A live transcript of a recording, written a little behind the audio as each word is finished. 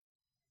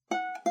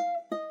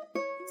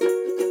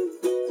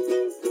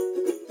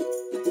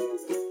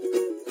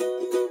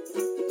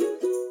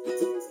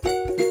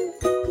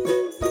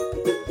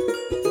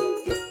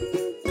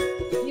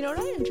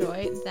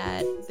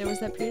that there was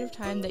that period of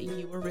time that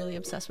you were really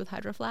obsessed with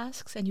Hydro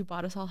Flasks and you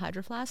bought us all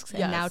Hydro Flasks, and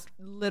Yes. now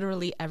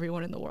literally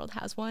everyone in the world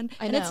has one.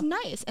 I and know. it's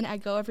nice, and I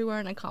go everywhere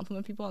and I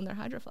compliment people on their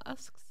Hydro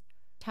Flasks.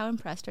 How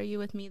impressed are you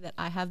with me that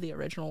I have the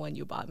original one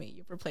you bought me?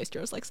 You've replaced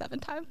yours like 7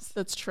 times.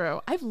 That's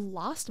true. I've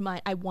lost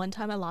mine. One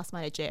time I lost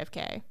mine at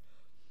JFK.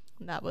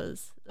 And that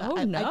was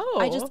no.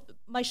 I just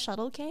my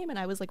shuttle came and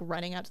I was like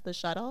running out to the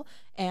shuttle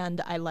and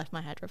I left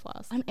my Hydro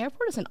Flask. An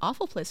airport is an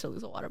awful place to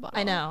lose a water bottle.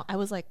 I know. I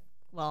was like,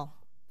 well,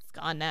 it's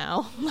gone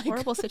now. Like,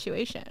 Horrible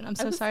situation. I'm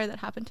so sorry that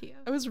happened to you.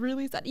 I was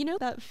really sad. You know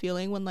that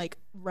feeling when like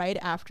right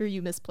after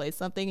you misplace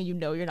something and you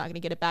know you're not going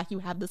to get it back, you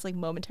have this like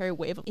momentary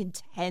wave of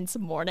intense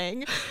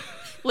mourning,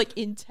 like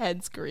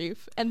intense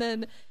grief. And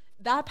then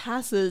that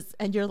passes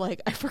and you're like,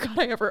 I forgot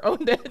I ever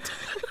owned it.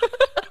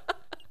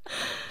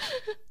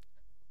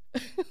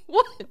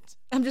 What?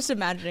 I'm just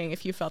imagining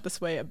if you felt this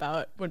way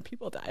about when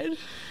people died.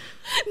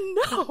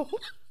 No.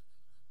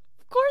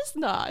 Of course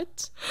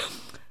not.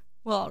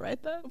 Well, all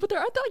right then. But there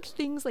aren't like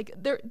things like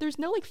there's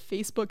no like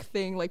Facebook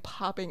thing like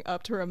popping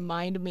up to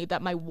remind me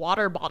that my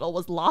water bottle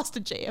was lost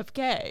to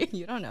JFK.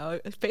 You don't know.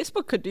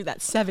 Facebook could do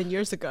that 7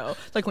 years ago,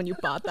 like when you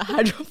bought the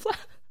Hydro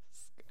Flask.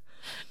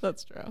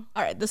 That's true.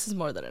 All right, this is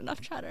more than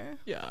enough chatter.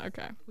 Yeah,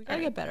 okay. We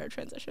gotta get better at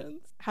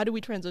transitions. How do we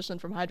transition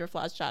from Hydro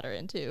Flask chatter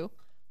into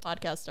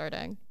podcast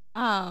starting?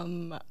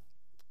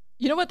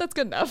 You know what? That's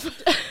good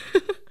enough.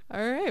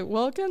 All right.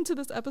 Welcome to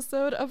this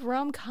episode of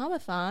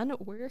Rom-Comathon.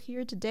 We're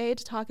here today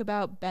to talk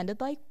about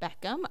Bended Like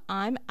Beckham.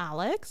 I'm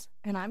Alex.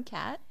 And I'm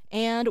Kat.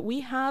 And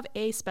we have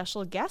a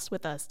special guest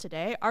with us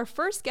today. Our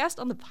first guest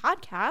on the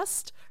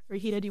podcast.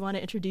 Rohita, do you want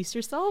to introduce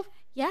yourself?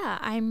 Yeah,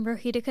 I'm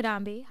Rohita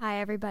Kadambi. Hi,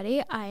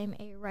 everybody. I'm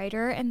a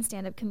writer and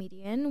stand-up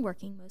comedian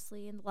working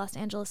mostly in the Los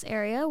Angeles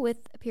area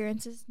with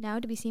appearances now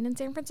to be seen in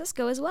San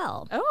Francisco as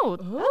well. Oh,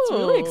 that's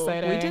really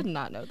exciting. We did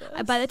not know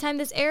this. By the time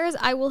this airs,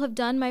 I will have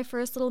done my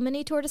first little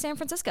mini tour to San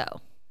Francisco.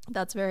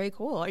 That's very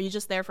cool. Are you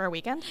just there for a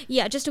weekend?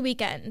 Yeah, just a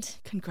weekend.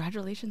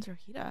 Congratulations,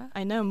 Rohita.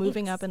 I know,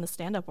 moving up in the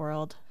stand-up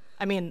world.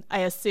 I mean, I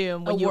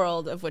assume when A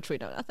world of which we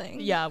know nothing.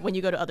 Yeah, when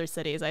you go to other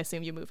cities, I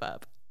assume you move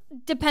up.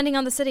 Depending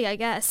on the city, I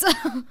guess.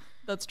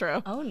 That's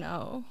true. Oh,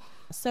 no.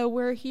 So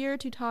we're here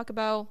to talk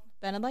about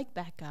Bended Like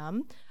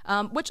Beckham,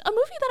 which a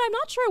movie that I'm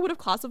not sure I would have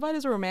classified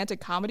as a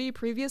romantic comedy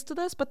previous to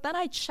this, but then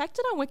I checked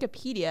it on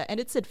Wikipedia and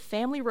it said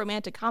family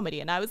romantic comedy.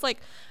 And I was like,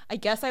 I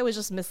guess I was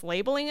just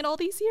mislabeling it all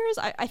these years.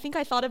 I think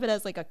I thought of it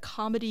as like a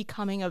comedy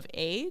coming of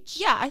age.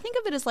 Yeah, I think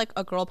of it as like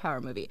a girl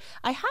power movie.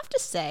 I have to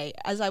say,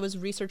 as I was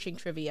researching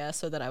trivia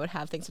so that I would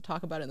have things to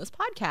talk about in this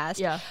podcast,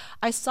 Yeah.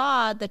 I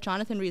saw that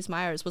Jonathan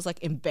Rhys-Meyers was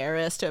like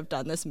embarrassed to have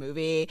done this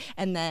movie.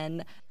 And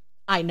then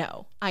I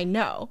know.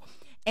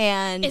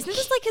 And Isn't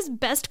this like his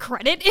best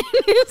credit in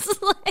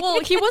his life? Well,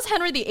 he was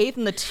Henry VIII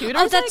in The Tudors.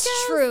 Oh, I that's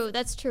guess. true.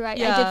 That's true. I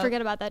Yeah. did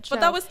forget about that show. But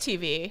that was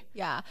TV.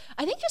 yeah,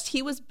 I think just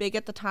he was big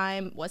at the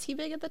time. Was he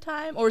big at the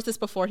time? Or is this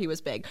before he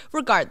was big?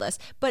 Regardless.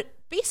 But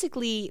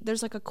basically,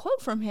 there's like a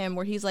quote from him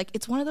where he's like,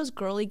 it's one of those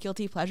girly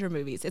guilty pleasure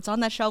movies. It's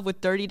on that shelf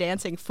with Dirty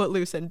Dancing,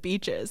 Footloose, and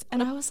Beaches.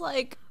 And I was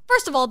like,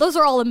 First of all, those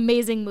are all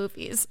amazing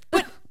movies.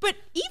 but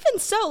even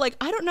so, like,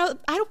 I don't know,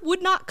 I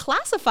would not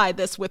classify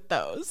this with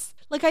those.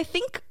 Like, I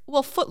think,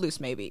 well, Footloose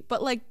maybe,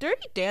 but like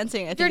Dirty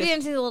Dancing, I think Dirty is-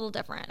 Dancing is a little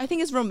different. I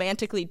think is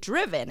romantically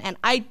driven, and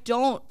I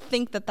don't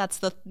think that that's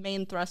the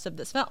main thrust of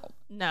this film.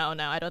 No,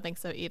 I don't think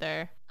so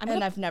either.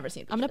 I've never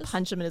seen I'm gonna Beaches.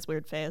 punch him in his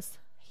weird face.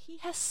 He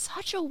has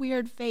such a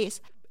weird face.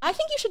 I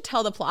think you should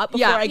tell the plot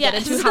before I get yeah.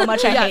 into how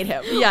much I hate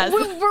him. Yes.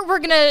 We're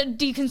gonna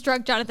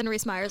deconstruct Jonathan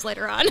Rhys-Meyers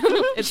later on.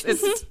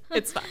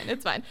 It's fine.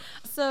 It's fine.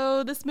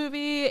 So this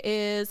movie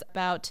is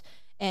about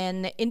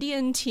an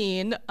Indian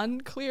teen,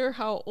 unclear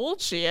how old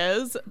she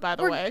is, by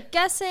the We're way.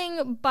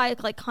 guessing by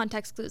like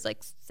context clues, like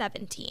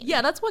 17.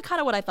 Yeah, that's what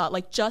I thought,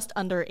 like just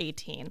under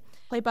 18.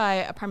 Played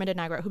by Parminder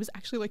Nagra, who's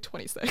actually like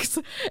 26.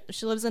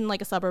 She lives in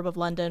like a suburb of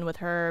London with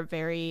her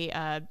very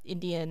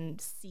Indian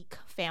Sikh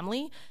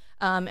family.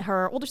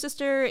 Her older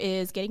sister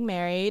is getting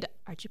married,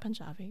 Archie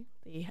Punjabi,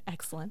 the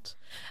excellent.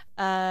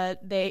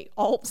 They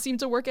all seem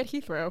to work at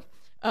Heathrow.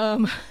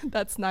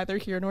 That's neither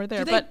here nor there.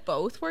 Do they but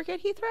both work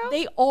at Heathrow?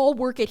 they all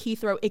work at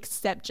Heathrow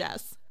except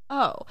Jess.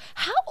 Oh,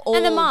 how old?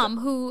 And the mom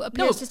who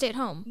appears to stay at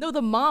home. No,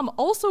 the mom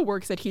also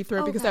works at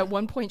Heathrow because Okay. at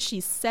one point she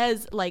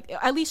says, like,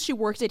 at least she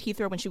worked at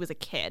Heathrow when she was a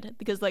kid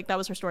because, like, that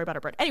was her story about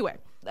her birth. Anyway,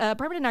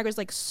 Parminder Nagra is,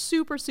 like,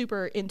 super,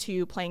 super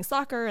into playing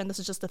soccer, and this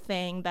is just a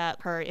thing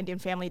that her Indian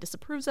family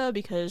disapproves of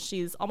because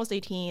she's almost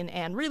 18,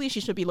 and really she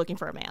should be looking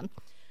for a man.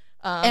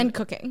 and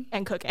cooking.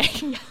 And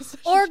cooking, yes.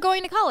 Or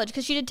going to college,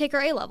 because she did take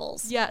her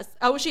A-levels. Yes.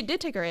 Oh, she did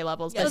take her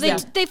A-levels. So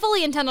But they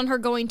fully intend on her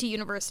going to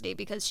university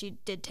because she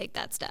did take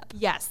that step.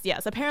 Yes.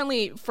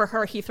 Apparently, for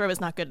her, Heathrow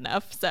is not good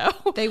enough, so...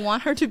 They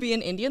want her to be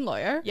an Indian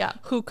lawyer Yeah.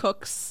 who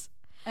cooks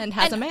And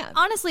has a man.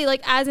 Honestly,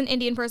 like, as an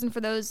Indian person,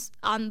 for those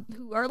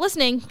who are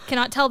listening,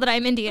 cannot tell that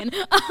I'm Indian.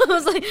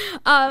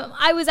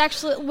 I was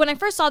actually, when I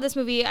first saw this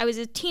movie, I was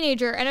a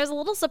teenager, and I was a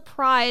little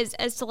surprised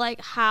as to,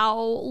 like, how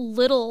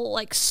little,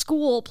 like,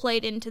 school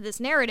played into this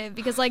narrative.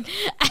 Because, like,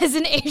 as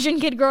an Asian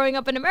kid growing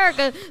up in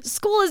America,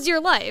 school is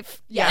your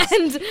life. Yes.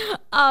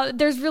 And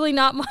there's really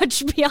not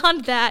much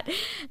beyond that.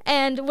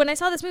 And when I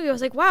saw this movie, I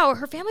was like, wow,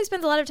 her family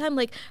spends a lot of time,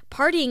 like,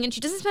 partying, and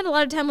she doesn't spend a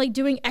lot of time, like,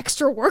 doing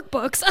extra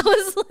workbooks. I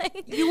was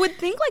like... You would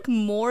think, like,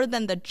 more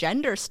than the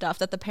gender stuff,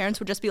 that the parents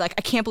would just be like,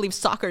 I can't believe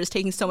soccer is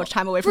taking so much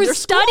time away from their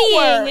studying.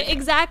 schoolwork.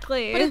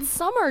 Exactly. But it's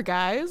summer,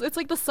 guys. It's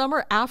like the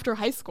summer after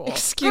high school.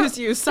 Excuse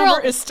you,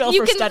 summer is still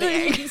for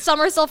studying.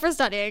 Summer is still for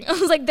studying. I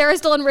was like, there are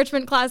still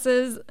enrichment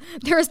classes.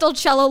 There are still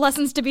cello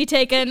lessons to be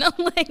taken.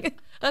 Like,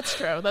 That's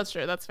true.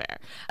 That's fair.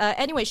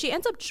 Anyway, she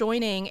ends up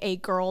joining a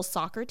girls'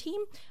 soccer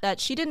team that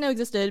she didn't know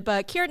existed,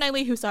 but Keira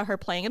Knightley, who saw her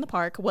playing in the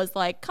park, was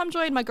like, come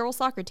join my girls'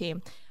 soccer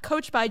team.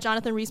 Coached by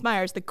Jonathan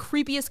Rhys-Meyers, the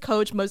creepiest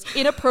coach, most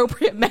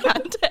inappropriate man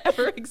to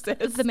ever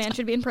exist. the man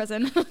should be in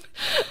prison. But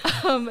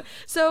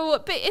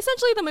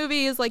essentially the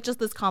movie is like just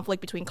this conflict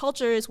between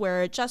cultures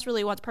where Jess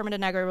really wants, Purna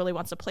Negra really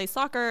wants to play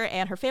soccer,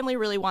 and her family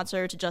really wants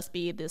her to just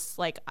be this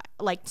like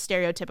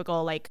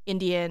stereotypical like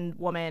Indian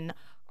woman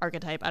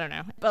archetype. I don't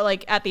know. But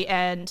like at the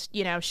end,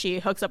 you know, she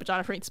hooks up with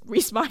Jonathan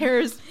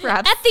Rhys-Meyers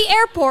perhaps. At the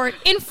airport,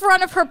 in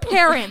front of her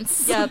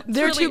parents. Yeah,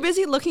 They're really, too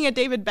busy looking at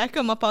David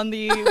Beckham up on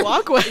the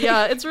walkway.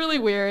 yeah, it's really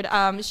weird.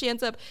 She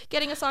ends up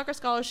getting a soccer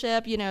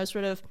scholarship, you know,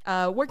 sort of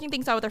working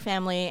things out with her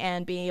family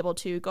and being able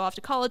to go off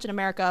to college in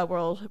America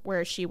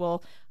where she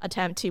will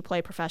attempt to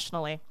play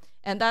professionally.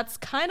 And that's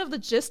kind of the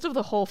gist of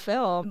the whole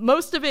film.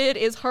 Most of it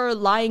is her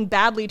lying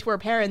badly to her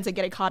parents and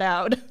getting caught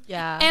out.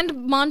 Yeah. And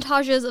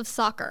montages of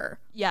soccer.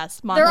 Yes,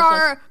 There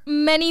are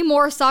many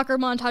more soccer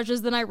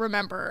montages than I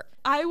remember.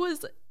 I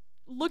was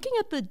looking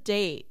at the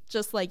date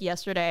just like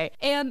yesterday,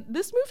 and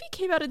this movie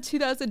came out in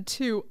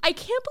 2002. I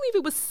can't believe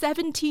it was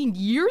 17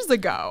 years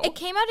ago. It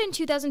came out in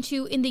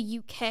 2002 in the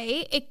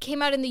UK. It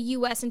came out in the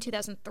US in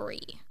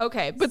 2003.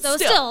 Okay, but So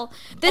still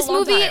this a long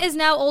movie time. is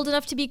now old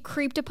enough to be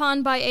creeped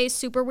upon by a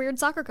super weird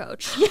soccer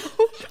coach.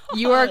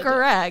 You are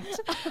correct.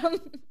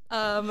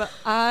 I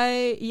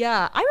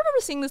remember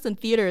seeing this in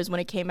theaters when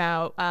it came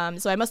out.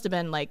 So I must have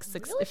been like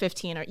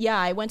 15 or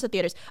I went to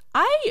theaters.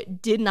 I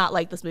did not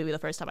like this movie the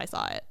first time I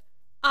saw it.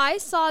 I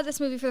saw this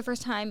movie for the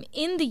first time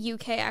in the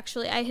UK,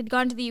 actually. I had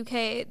gone to the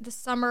UK the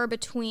summer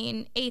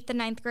between 8th and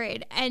 9th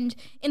grade. And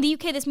in the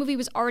UK, this movie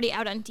was already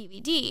out on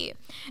DVD.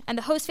 And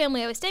the host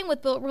family I was staying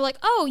with were like,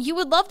 oh, you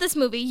would love this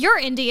movie. You're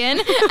Indian.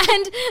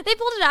 And they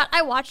pulled it out.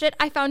 I watched it.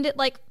 I found it,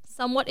 like,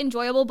 somewhat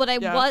enjoyable. But I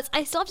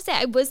still have to say,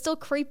 I was still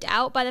creeped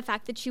out by the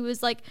fact that she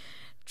was, like,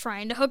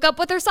 trying to hook up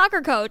with her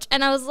soccer coach.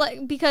 And I was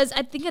like, because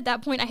I think at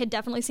that point I had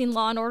definitely seen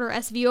Law & Order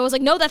SVU. I was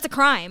like, no, that's a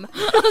crime.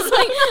 I was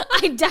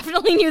like, I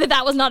definitely knew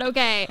that was not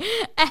okay.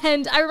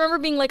 And I remember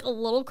being like a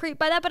little creeped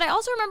by that, but I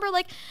also remember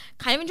like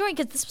kind of enjoying,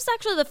 because this was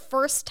actually the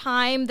first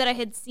time that I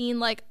had seen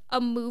like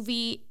a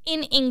movie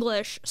in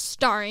English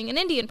starring an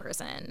Indian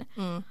person.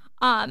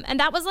 And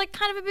that was like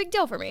kind of a big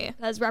deal for me,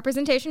 because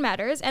representation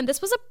matters. And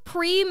this was a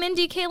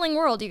pre-Mindy Kaling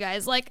world, you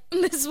guys. Like,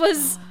 this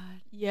was...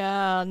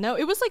 Yeah, no,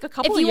 it was like a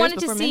couple of years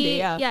before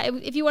Mindy,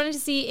 if you wanted to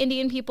see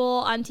Indian people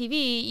on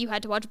TV, you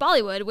had to watch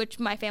Bollywood, which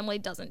my family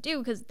doesn't do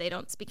because they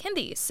don't speak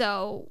Hindi.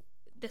 So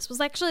this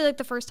was actually like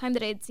the first time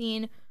that I had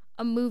seen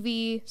a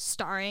movie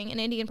starring an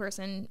Indian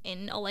person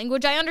in a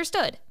language I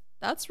understood.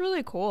 That's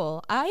really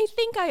cool. I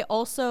think I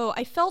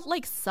felt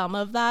like some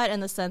of that in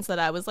the sense that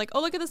I was like,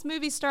 oh, look at this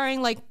movie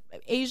starring like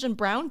Asian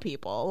brown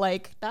people.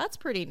 Like, that's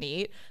pretty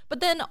neat.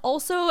 But then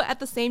also at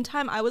the same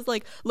time, I was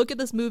like, look at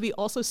this movie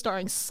also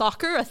starring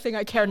soccer, a thing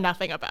I care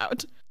nothing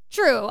about.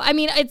 True. I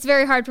mean, it's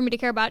very hard for me to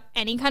care about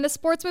any kind of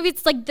sports movie.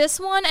 It's like this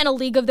one and A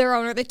League of Their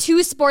Own are the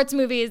two sports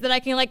movies that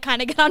I can like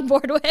kind of get on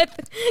board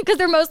with, because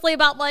they're mostly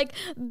about like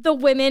the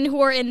women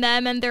who are in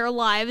them and their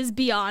lives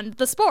beyond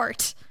the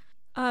sport.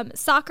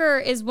 Soccer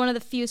is one of the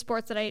few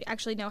sports that I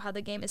actually know how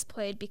the game is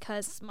played,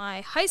 because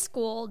my high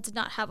school did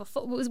not have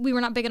we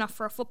were not big enough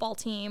for a football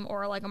team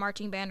or like a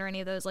marching band or any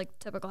of those like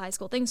typical high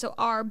school things. So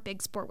our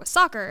big sport was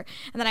soccer.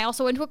 And then I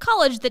also went to a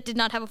college that did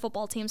not have a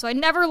football team. So I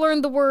never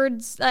learned the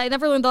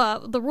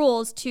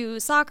rules to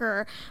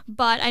soccer,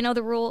 but I know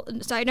the rule.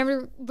 So I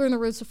never learned the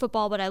rules to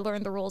football, but I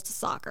learned the rules to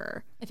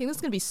soccer. I think this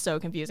is going to be so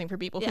confusing for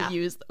people Yeah. who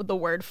use the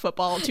word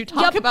football to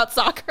talk about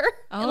soccer.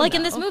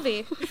 In this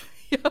movie.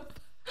 Yep.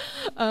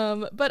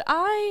 But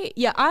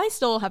I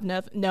still have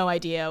no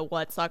idea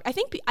what soccer. I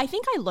think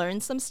I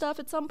learned some stuff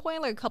at some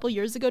point, like a couple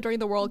years ago during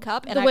the World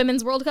Cup. And The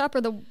Women's World Cup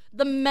or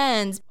the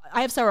men's.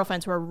 I have several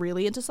friends who are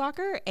really into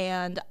soccer,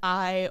 and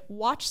I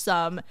watched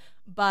some,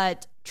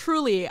 but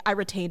truly I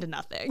retained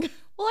nothing.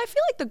 Well, I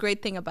feel like the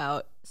great thing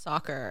about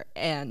soccer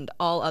and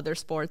all other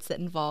sports that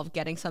involve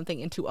getting something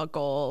into a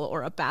goal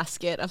or a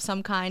basket of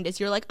some kind is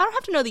you're like, I don't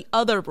have to know the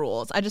other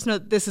rules. I just know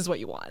this is what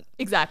you want.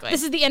 Exactly.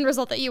 This is the end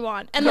result that you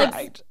want. And Right.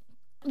 like,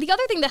 The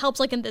other thing that helps,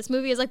 like, in this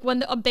movie is, like,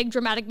 when a big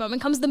dramatic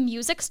moment comes, the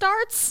music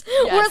starts.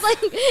 Whereas,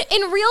 like,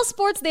 in real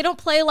sports, they don't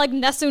play, like,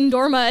 Nessun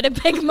Dorma at a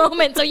big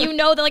moment, so you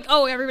know that, like,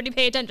 oh, everybody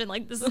pay attention,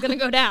 like, this is gonna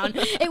go down.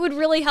 It would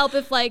really help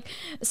if, like,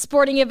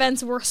 sporting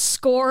events were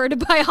scored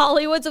by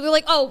Hollywood, so they're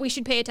like, oh, we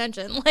should pay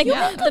attention. Like,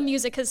 the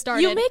music has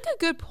started. You make a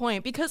good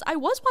point, because I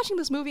was watching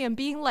this movie and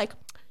being like,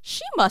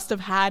 she must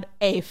have had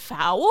a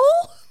foul.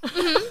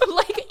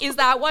 Like, is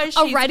that why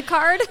she's a red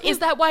card? Is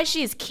that why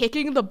she's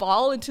kicking the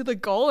ball into the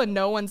goal and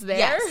no one's there?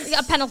 Yes.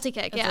 A penalty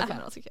kick, It's a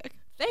penalty kick.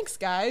 Thanks,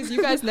 guys.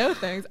 You guys know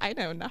things. I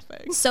know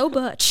nothing. So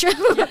butch.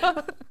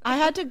 I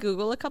had to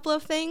Google a couple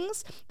of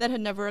things that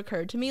had never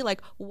occurred to me, like,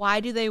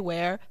 why do they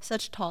wear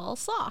such tall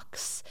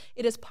socks?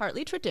 It is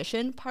partly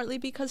tradition, partly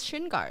because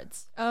shin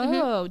guards.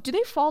 Oh, do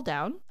they fall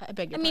down? I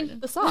beg your pardon.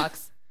 The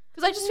socks.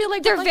 Because I just feel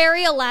like They're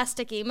very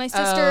elasticy. My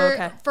sister,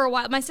 okay. for a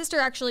while, my sister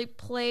actually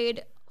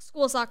played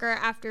school soccer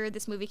after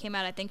this movie came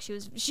out. I think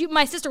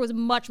my sister was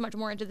much, much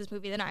more into this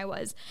movie than I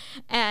was.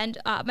 And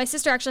my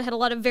sister actually had a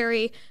lot of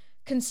very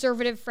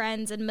conservative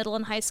friends in middle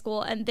and high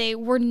school, and they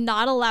were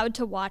not allowed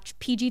to watch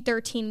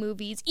PG-13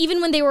 movies,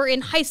 even when they were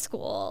in high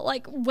school,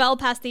 like well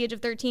past the age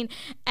of 13.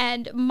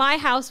 And my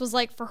house was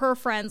like, for her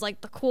friends,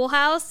 like the cool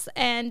house,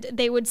 and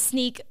they would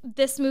sneak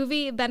this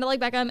movie, Bend It Like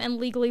Beckham and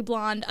Legally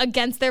Blonde,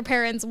 against their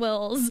parents'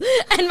 wills.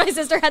 And my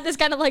sister had this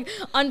kind of like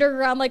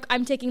underground, like,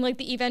 I'm taking like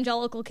the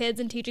evangelical kids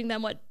and teaching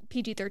them what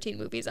PG-13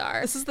 movies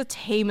are. This is the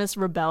tamest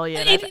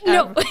rebellion.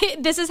 No,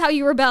 this is how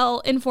you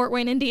rebel in Fort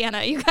Wayne,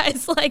 Indiana, you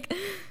guys. Like,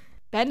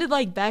 Bend It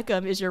Like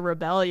Beckham is your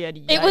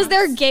rebellion. It was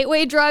their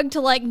gateway drug to,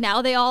 like,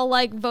 now they all,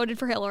 like, voted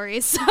for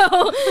Hillary, so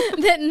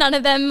that none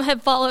of them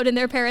have followed in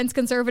their parents'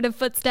 conservative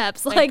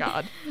footsteps. Thank Like,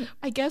 God.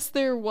 I guess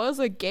there was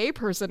a gay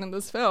person in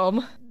this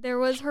film. there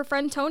was her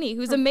friend Tony,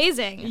 who's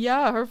amazing.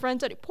 Yeah, her friend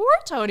Tony. Poor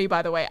Tony,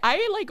 by the way.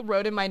 I, like,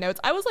 wrote in my notes,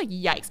 I was like,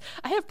 yikes.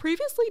 I have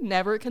previously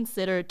never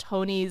considered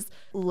Tony's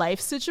life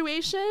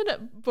situation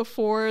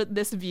before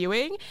this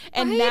viewing.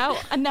 And now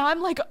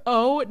I'm like,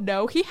 oh,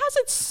 no, he has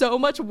it so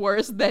much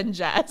worse than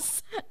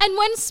Jess. And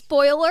when,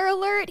 spoiler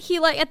alert, he,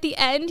 like, at the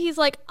end, he's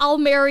like, I'll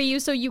marry you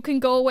so you can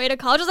go away to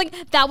college. I was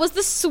like, that was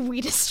the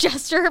sweetest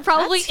gesture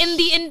probably in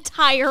the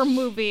entire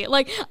movie.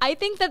 Like, I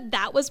think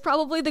that was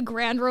probably the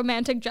grand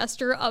romantic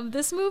gesture of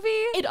this movie.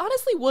 It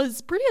honestly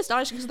was pretty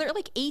astonishing because they're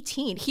like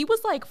 18. He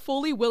was like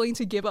fully willing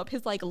to give up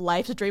his like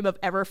life's dream of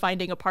ever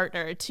finding a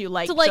partner to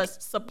like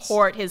just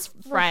support his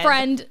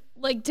friend,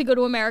 like, to go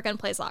to America and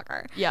play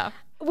soccer. Yeah.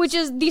 Which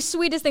is the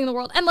sweetest thing in the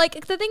world. And,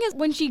 like, the thing is,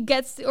 when she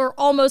gets or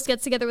almost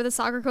gets together with a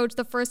soccer coach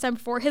the first time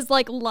before, his,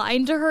 like,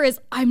 line to her is,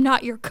 I'm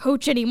not your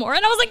coach anymore.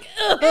 And I was like,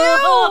 ugh.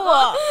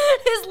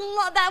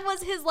 That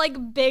was his,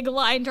 like, big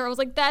line to her. I was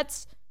like,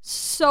 that's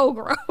so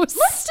gross.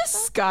 Let's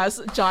discuss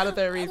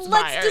Jonathan Rhys-Meyers.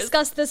 Let's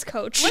discuss this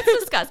coach. Let's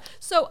discuss.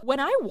 So when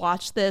I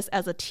watched this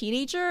as a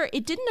teenager,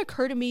 it didn't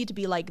occur to me to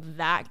be like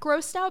that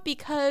grossed out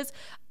because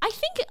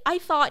I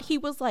thought he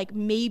was like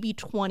maybe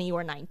 20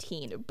 or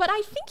 19, but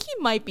I think he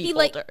might be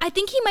older. I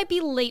think he might be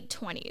late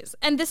 20s.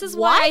 And this is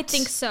why I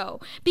think so.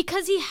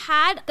 Because he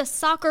had a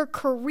soccer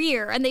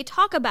career, and they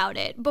talk about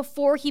it,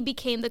 before he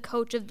became the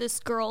coach of this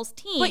girl's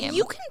team. But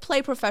you can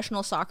play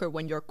professional soccer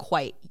when you're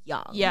quite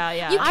young. Yeah.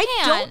 You I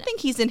can. don't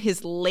think he's in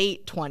his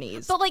late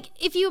 20s. But, like,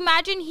 if you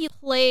imagine he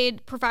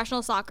played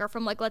professional soccer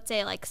from, like, let's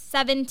say, like,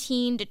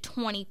 17 to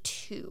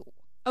 22.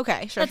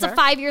 Okay, sure. That's a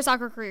 5-year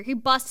soccer career. He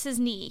busts his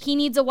knee. He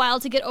needs a while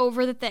to get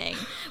over the thing.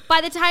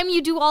 By the time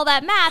you do all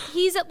that math,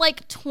 he's at,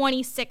 like,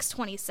 26,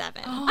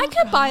 27. I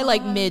could buy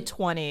like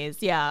mid-20s.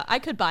 Yeah, I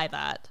could buy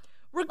that.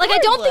 Like, I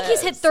don't think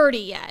he's hit 30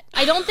 yet.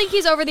 I don't think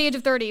he's over the age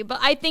of 30, but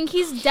I think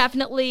he's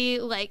definitely,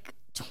 like,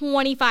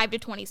 25 to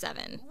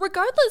 27.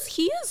 Regardless,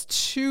 he is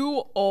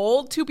too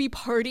old to be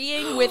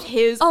partying with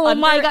his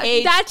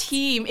underage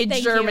team in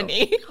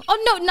Germany.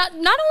 Oh no, not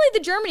only the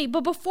Germany,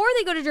 but before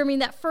they go to Germany,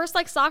 that first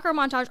like soccer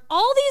montage,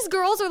 all these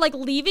girls are like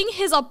leaving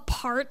his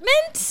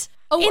apartment.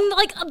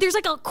 There's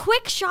like a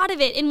quick shot of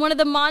it in one of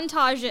the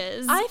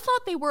montages. I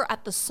thought they were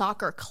at the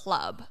soccer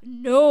club.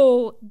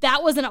 No,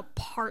 that was an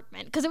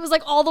apartment because it was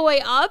like all the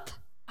way up.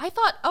 I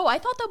thought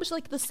that was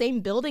like the same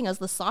building as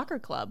the soccer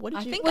club. What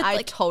did you think?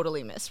 I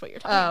totally missed what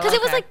you're talking about. Because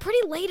it was like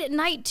pretty late at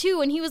night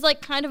too, and he was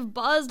like kind of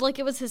buzzed like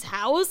it was his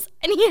house,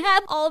 and he had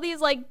all these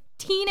like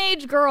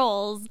teenage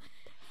girls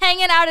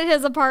hanging out at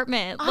his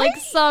apartment like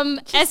some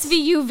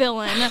SVU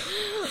villain.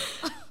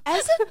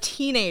 As a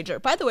teenager,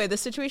 by the way, the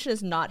situation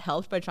is not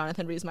helped by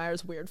Jonathan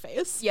Rhys-Meyers' weird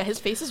face. Yeah, his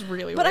face is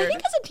really weird. But I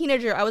think as a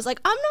teenager, I was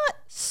like, I'm not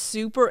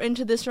super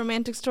into this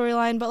romantic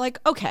storyline, but like,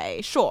 okay,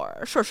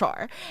 sure.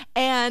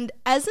 And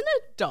as an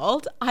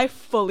adult, I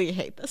fully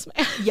hate this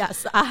man.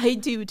 Yes, I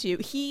do too.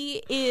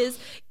 He is,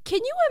 can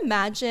you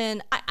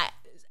imagine,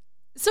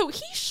 so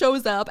he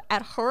shows up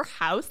at her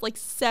house like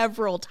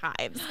several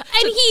times.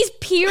 And he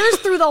peers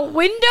through the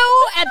window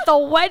at the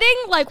wedding.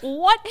 Like,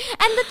 what?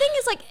 And the thing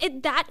is,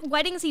 like, that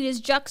wedding scene is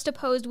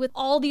juxtaposed with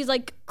all these,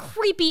 like,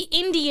 creepy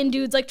Indian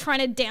dudes like trying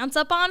to dance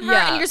up on her,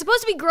 Yeah. and you're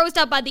supposed to be grossed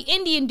out by the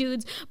Indian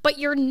dudes, but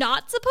you're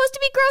not supposed to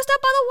be grossed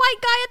out by the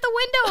white guy at the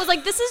window. I was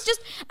like, this is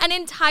just an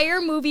entire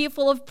movie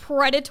full of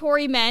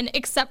predatory men,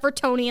 except for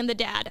Tony and the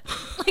dad.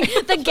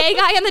 Like, the gay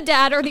guy and the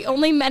dad are the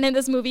only men in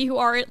this movie who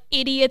are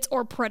idiots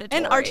or predatory.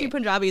 And Archie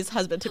Punjabi's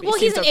husband, to be well,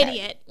 he's seems an okay.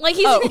 idiot. Like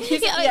He's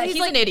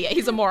like, an idiot.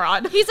 He's a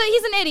moron. He's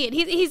an idiot.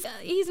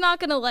 He's not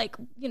gonna, like,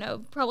 you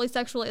know, probably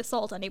sexually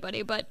assault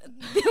anybody, but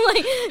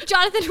like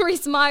Jonathan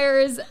Rhys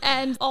Meyers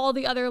and all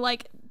the other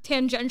like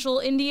tangential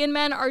Indian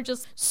men are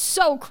just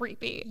so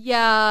creepy.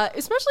 Yeah,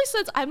 especially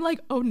since I'm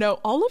like, oh no,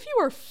 all of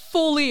you are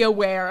fully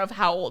aware of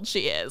how old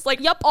she is. Like,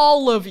 yep,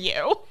 all of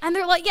you. And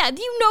they're like, yeah,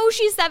 you know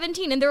she's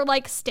 17, and they're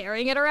like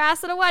staring at her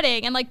ass at a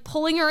wedding and like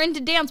pulling her in to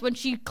dance when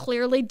she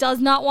clearly does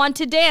not want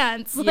to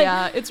dance. Like,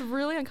 Yeah, it's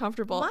really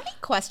uncomfortable. My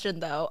question,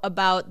 though,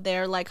 about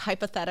their like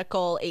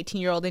hypothetical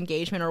 18-year-old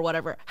engagement or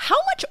whatever, how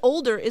much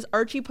older is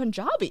Archie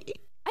Punjabi?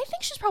 I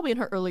think she's probably in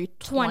her early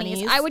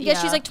 20s. 20s. I would guess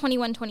Yeah. she's like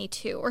 21,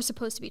 22, or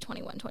supposed to be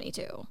 21,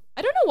 22.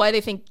 I don't know why they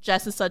think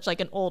Jess is such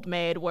like an old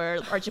maid, where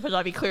Archie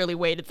Punjabi clearly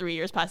waited 3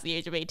 years past the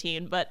age of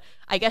 18, but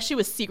I guess she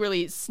was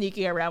secretly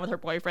sneaking around with her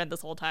boyfriend this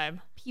whole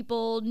time.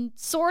 People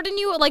sort of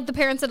knew, like the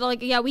parents said,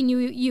 like, yeah, we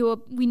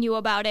knew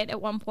about it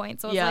at one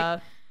point. So it's Yeah.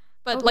 like,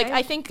 But like, okay.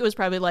 I think it was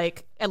probably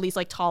like at least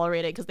like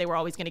tolerated because they were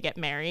always going to get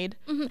married.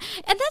 and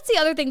that's the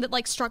other thing that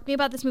like struck me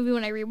about this movie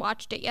when I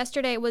rewatched it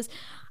yesterday was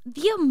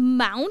the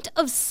amount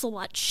of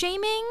slut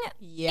shaming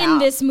Yeah. in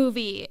this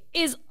movie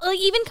is like,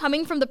 even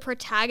coming from the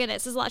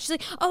protagonist is a lot. She's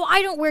like, oh,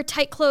 I don't wear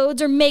tight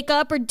clothes or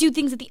makeup or do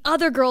things that the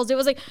other girls do. It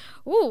was like,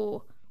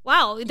 ooh.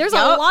 Wow, there's a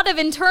Yup. lot of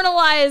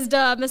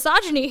internalized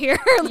misogyny here.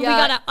 We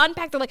Yeah. gotta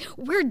unpack. They're like,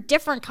 we're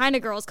different kind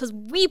of girls because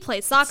we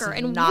play soccer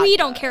and not we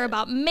don't good. care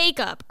about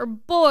makeup or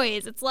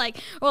boys. It's like,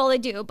 well, they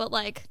do, but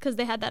like, because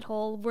they had that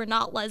whole, we're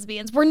not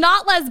lesbians. We're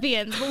not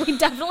lesbians, but we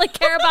definitely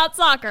care about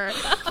soccer.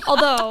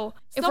 Although,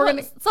 if we're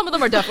gonna, Some of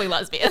them are definitely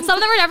lesbians. some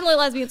of them are definitely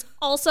lesbians.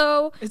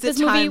 Also, Is it this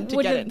movie time to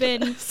would get have into been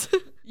this?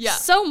 Yeah.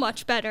 so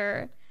much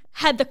better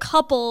had the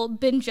couple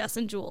been Jess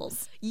and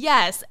Jules.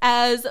 Yes,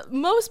 as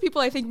most people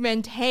I think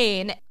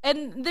maintain.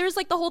 And there's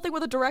like the whole thing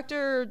with the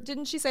director.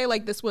 Didn't she say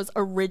like this was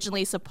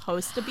originally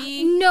supposed to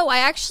be? No, I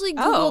actually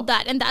Googled Oh.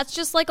 that, and that's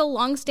just like a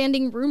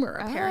long-standing rumor,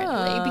 apparently,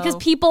 Oh. because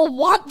people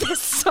want this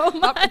so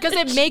much. Because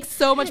it makes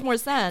so much more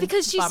sense.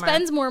 Because she Bummer.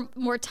 spends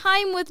more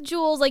time with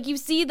Jules. Like, you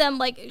see them,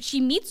 like, she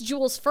meets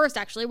Jules first,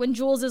 actually, when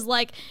Jules is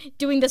like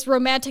doing this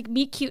romantic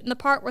meet cute in the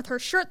park with her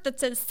shirt that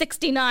says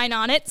 69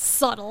 on it.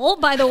 Subtle,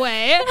 by the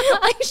way.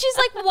 Like, she's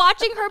like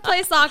watching her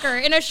play soccer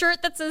in a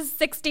shirt that says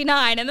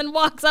 69 and then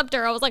walks up to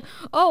her. I was like,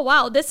 oh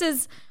wow, this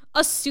is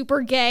a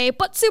super gay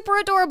but super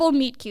adorable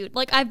meet cute.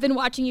 Like, I've been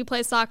watching you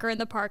play soccer in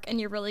the park and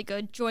you're really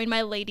good. Join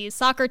my ladies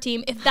soccer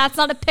team. If that's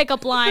not a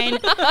pickup line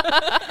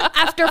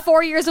after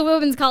 4 years of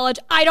women's college,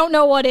 I don't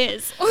know what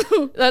is.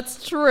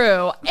 That's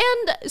true.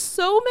 And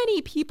so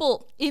many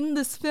people in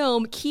this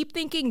film keep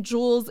thinking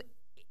Jules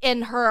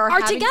and her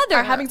Are together.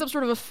 are having some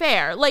sort of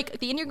affair. Like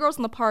the Indian girls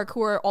in the park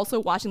who are also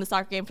watching the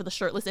soccer game for the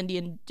shirtless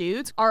Indian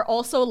dudes are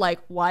also like,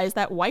 why is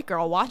that white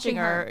girl watching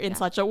her in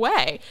such a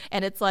way?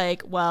 And it's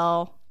like,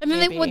 well, And then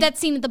maybe. with that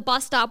scene at the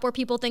bus stop where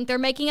people think they're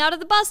making out at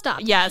the bus stop.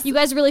 Yes. You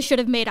guys really should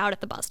have made out at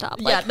the bus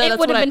stop. Like, no, it that's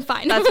would have what been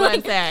fine. That's what I'm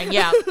Like, saying.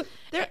 Yeah.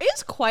 There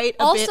is quite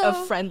a bit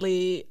Also- of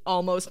friendly,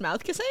 almost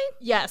mouth kissing.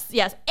 Yes.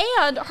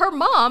 And her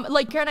mom,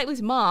 like Keira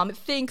Knightley's mom,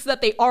 thinks that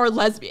they are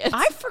lesbians.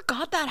 I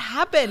forgot that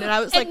happened, and I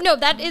was like, And no,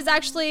 that is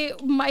actually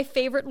my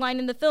favorite line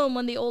in the film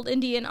when the old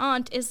Indian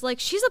aunt is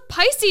like, she's a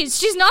Pisces.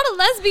 She's not a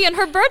lesbian.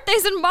 Her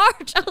birthday's in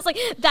March. I was like,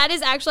 that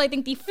is actually, I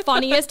think, the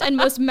funniest and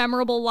most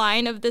memorable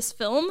line of this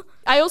film.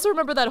 I also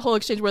remember that whole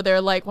exchange where they're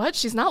like, what?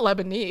 She's not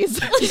Lebanese.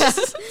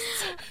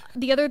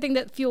 The other thing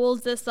that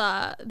fuels this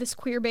this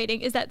queer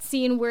baiting is that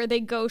scene where they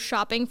go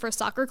shopping for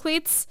soccer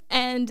cleats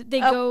and they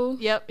go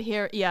Yep,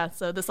 here. Yeah,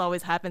 so this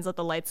always happens that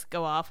the lights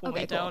go off when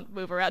Okay, we cool. don't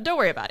move around. Don't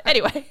worry about it.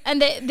 Anyway.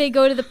 and they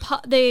go to the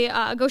pub. They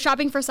go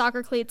shopping for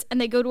soccer cleats, and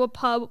they go to a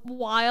pub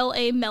while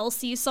a Mel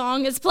C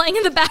song is playing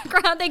in the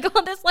background. They go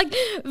on this like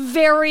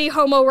very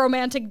homo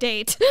romantic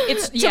date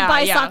to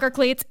buy soccer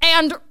cleats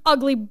and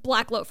ugly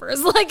black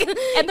loafers. Like,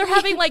 And they're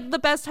having like the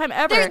best time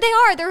ever.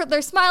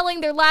 they're smiling,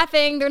 they're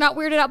laughing, they're not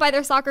weirded out by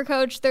their soccer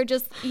coach. They're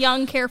just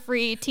young,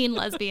 carefree teen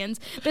lesbians.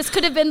 This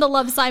could have been the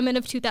Love Simon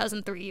of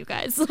 2003, you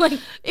guys. Like,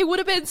 It would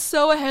have been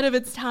so ahead of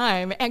its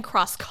time and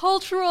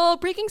cross-cultural,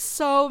 breaking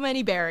so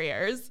many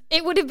barriers.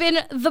 it would have been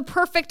the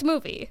perfect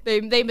movie.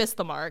 They missed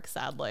the mark,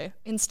 sadly.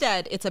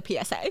 instead, it's a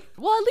PSA.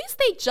 Well, at least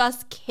they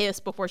just kiss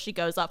before she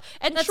goes up.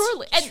 And That's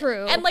surely,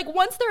 true. And like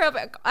once they're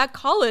at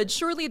college,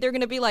 surely they're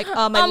gonna be like,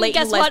 my late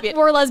guess lesbian.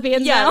 what? We're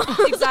lesbians Yeah, now.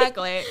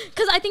 exactly.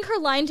 Because I think her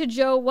line to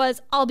Joe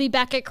was, I'll be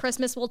back at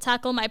Christmas, we'll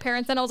tackle my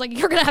parents. And I was like,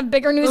 you're going to have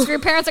bigger news for your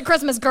parents at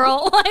Christmas,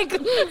 girl. Like,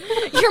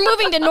 you're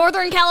moving to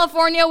Northern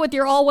California with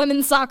your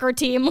all-women soccer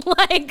team.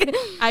 Like,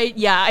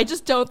 I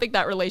just don't think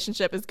that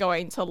relationship is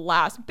going to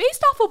last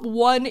based off of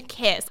one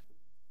kiss.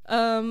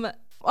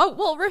 Oh,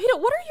 well, Rahina,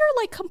 what are your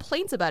like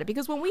complaints about it?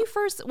 Because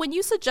when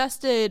you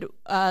suggested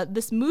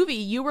this movie,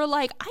 you were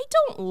like, I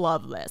don't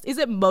love this. Is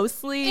it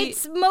mostly?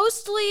 It's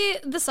mostly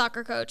the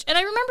soccer coach. And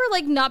I remember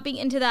like not being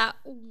into that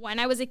when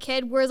I was a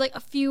kid, whereas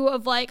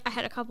like I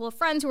had a couple of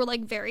friends who were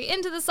like very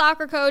into the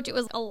soccer coach. It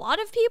was a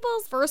lot of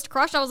people's first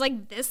crush. I was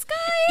like, this guy?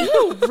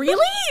 Ew,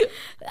 really?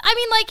 I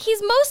mean, like,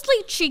 he's mostly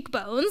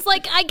cheekbones.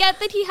 Like, I get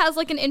that he has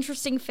like an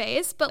interesting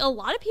face, but a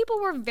lot of people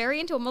were very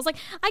into him. I was like,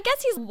 I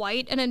guess he's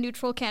white and a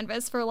neutral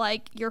canvas for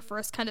like your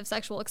first kind of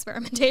sexual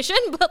experimentation,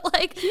 but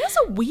like, He has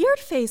a weird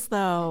face,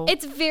 though.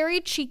 it's very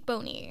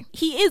cheekbony.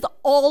 He is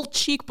all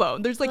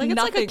cheekbone. There's like Like, it's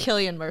nothing. like a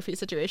Cillian Murphy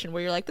situation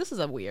where you're like, this is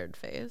a weird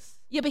face.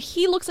 Yeah, but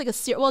he looks like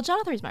well,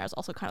 Jonathan Rhys Meyers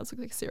also kind of looks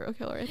like a serial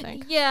killer, I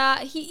think. Yeah,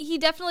 he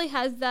definitely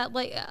has that,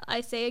 like,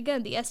 I say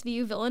again, the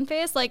SVU villain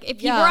face. Like,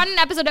 if you Yeah. were on an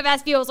episode of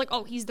SVU, I was like,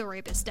 oh, he's the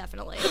rapist,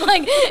 definitely.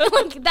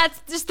 like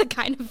that's just the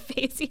kind of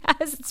face he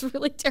has. It's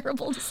really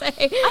terrible to say.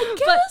 I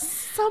guess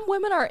some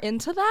women are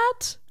into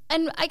that.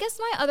 And I guess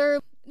my other,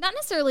 not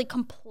necessarily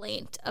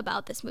complaint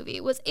about this movie,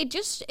 was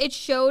it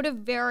showed a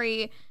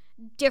very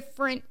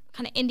different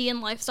kind of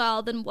Indian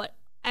lifestyle than what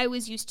I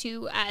was used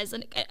to as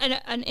an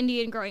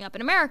Indian growing up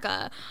in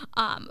America.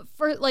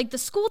 For like the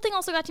school thing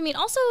also got to me, and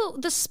also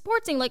the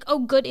sports thing. Like, oh,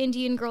 good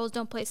Indian girls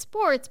don't play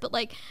sports, but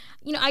like,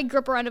 you know, I grew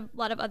up around a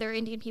lot of other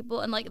Indian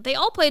people, and like they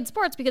all played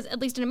sports because at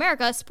least in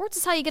America, sports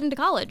is how you get into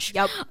college.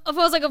 Yep. I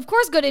was like, of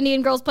course, good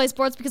Indian girls play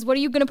sports because what are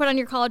you going to put on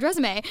your college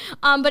resume?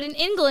 But in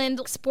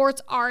England,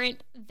 sports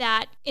aren't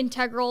that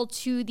integral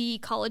to the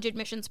college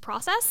admissions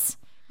process.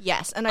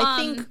 Yes, and I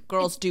think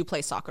girls do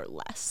play soccer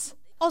less.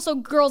 Also,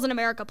 girls in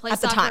America play At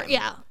the soccer. time.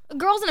 Yeah.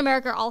 Girls in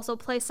America also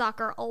play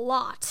soccer a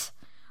lot,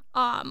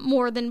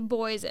 more than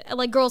boys.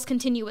 Like, girls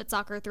continue with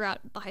soccer throughout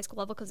the high school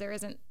level because there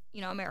isn't, you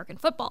know, American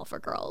football for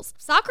girls.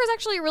 Soccer is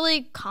actually a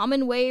really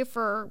common way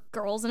for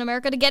girls in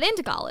America to get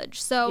into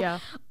college. So, Yeah.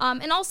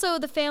 And also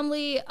the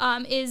family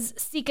is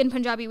Sikh and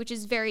Punjabi, which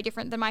is very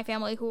different than my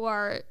family, who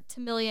are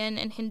Tamilian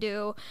and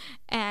Hindu.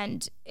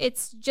 And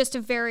it's just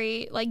a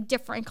very, like,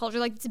 different culture.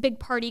 Like, it's a big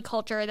party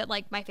culture that,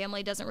 like, my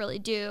family doesn't really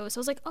do. So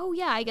I was like, oh,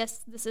 yeah, I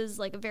guess this is,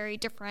 like, a very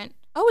different.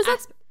 Oh,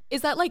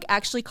 is that like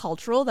actually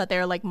cultural that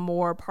they're like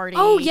more party?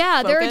 Oh,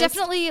 yeah. There are focused?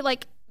 definitely,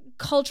 like,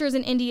 cultures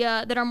in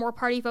India that are more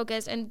party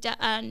focused and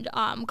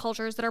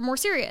cultures that are more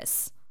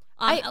serious.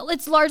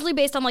 It's largely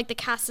based on like the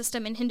caste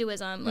system in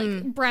Hinduism.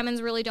 Like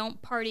Brahmins really don't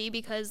party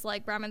because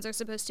like Brahmins are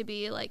supposed to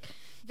be like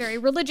very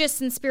religious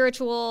and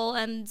spiritual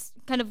and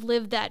kind of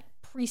live that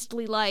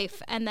priestly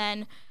life. And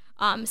then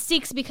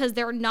Sikhs, because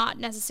they're not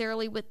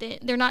necessarily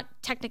they're not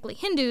technically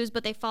Hindus,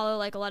 but they follow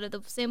like a lot of the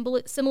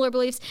similar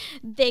beliefs.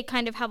 They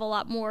kind of have a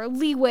lot more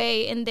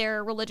leeway in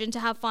their religion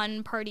to have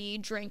fun, party,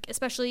 drink,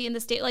 especially in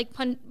the state. Like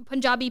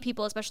Punjabi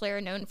people especially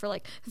are known for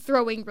like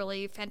throwing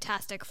really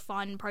fantastic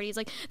fun parties.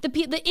 Like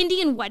the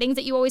Indian weddings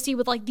that you always see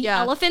with like the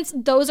elephants,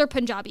 those are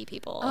Punjabi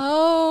people.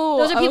 Oh,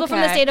 Those are people from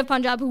the okay. state of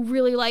Punjab who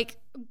really like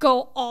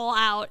go all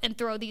out and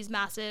throw these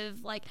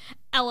massive like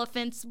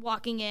elephants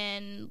walking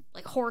in,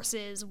 like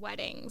horses,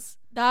 weddings.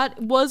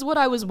 That was what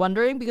I was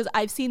wondering because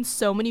I've seen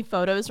so many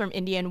photos from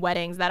Indian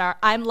weddings that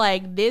I'm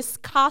like, this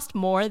cost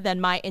more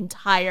than my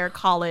entire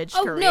college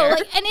career. No,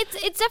 like, and it's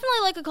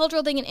definitely like a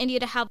cultural thing in India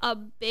to have a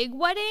big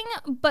wedding,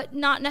 but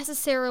not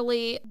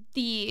necessarily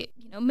the,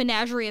 you know,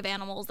 menagerie of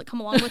animals that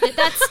come along with it.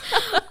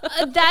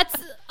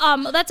 That's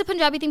a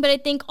Punjabi thing, but I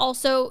think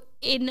also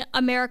in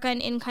America and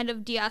in kind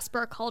of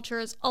diaspora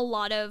cultures, a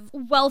lot of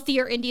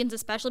wealthier Indians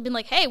especially been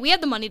like, hey, we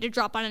have the money to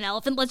drop on an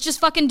elephant, let's just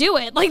fucking do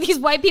it. Like, these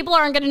white people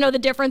aren't going to know the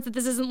difference, that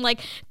this isn't like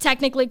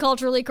technically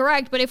culturally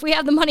correct, but if we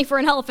have the money for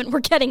an elephant, we're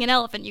getting an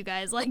elephant, you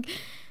guys. Like,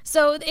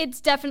 so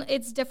it's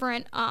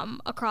different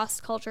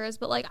across cultures.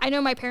 But like, I know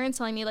my parents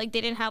telling me like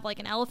they didn't have like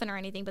an elephant or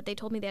anything, but they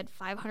told me they had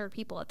 500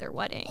 people at their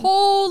wedding.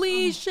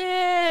 Holy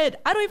shit.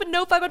 I don't even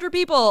know 500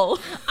 people.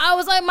 I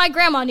was like, my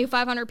grandma knew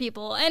 500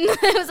 people, and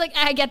I was like,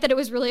 I get that it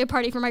was really a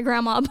party for my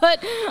grandma,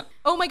 but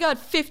Oh my God,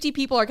 50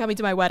 people are coming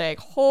to my wedding.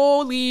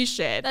 Holy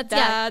shit.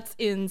 That's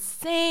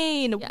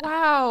insane. Yeah.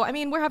 Wow. I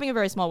mean, we're having a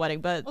very small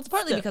wedding, but Well, it's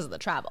partly because of the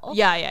travel.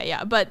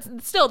 Yeah. But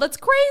still, that's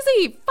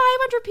crazy.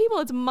 500 people.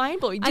 It's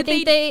mind-blowing. I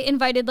think they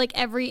invited like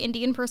every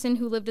Indian person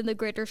who lived in the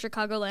greater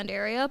Chicagoland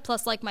area,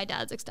 plus like my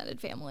dad's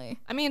extended family.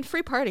 I mean,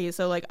 free party,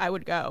 so like I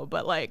would go,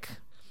 but like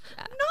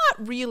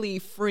Not really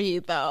free,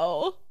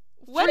 though.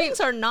 Weddings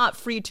are not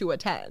free to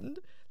attend.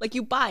 Like,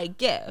 you buy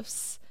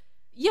gifts.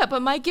 yeah,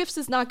 but my gifts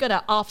is not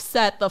gonna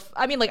offset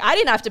I mean, like I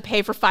didn't have to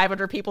pay for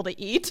 500 people to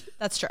eat.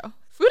 That's true.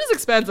 Food is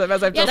expensive,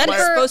 as I've just That is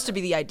learned. supposed to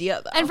be the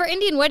idea, though. And for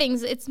Indian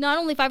weddings, it's not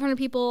only 500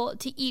 people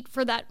to eat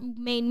for that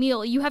main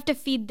meal. You have to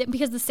feed them,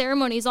 because the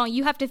ceremony is long,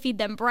 you have to feed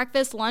them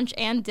breakfast, lunch,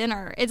 and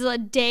dinner. It's a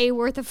day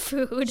worth of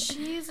food.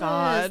 Jesus,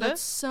 God.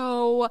 that's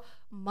so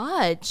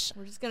much.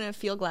 We're just gonna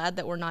feel glad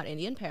that we're not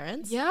Indian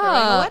parents Yeah,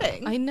 throwing a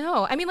wedding. I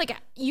know. I mean, like,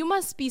 you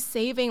must be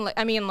saving. Like,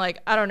 I mean, like,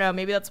 I don't know.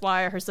 Maybe that's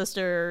why her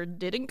sister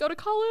didn't go to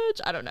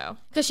college. I don't know.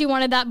 Because she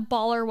wanted that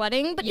baller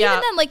wedding. But Yeah.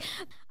 even then, like,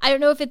 I don't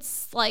know if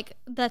it's like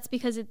that's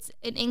because it's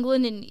in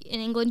England, and in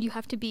England you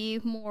have to be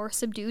more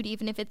subdued,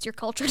 even if it's your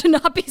culture to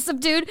not be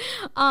subdued.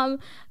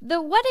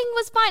 The wedding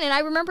was fine, and I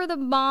remember the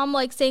mom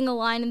like saying a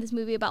line in this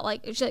movie about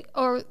like she's like,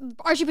 or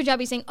Archie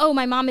Punjabi saying, "Oh,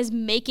 my mom is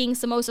making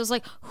samosas."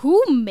 Like,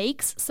 who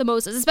makes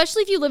samosas?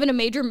 Especially if you live in a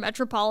major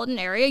metropolitan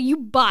area, you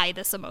buy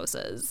the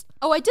samosas.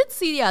 Oh, I did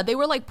see. Yeah, they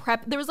were like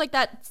prep. There was like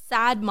that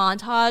sad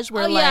montage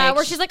where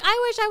where she's like,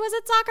 "I wish I was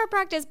at soccer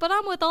practice, but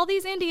I'm with all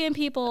these Indian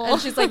people." And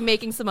she's like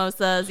making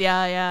samosas.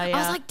 Yeah. I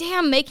was like,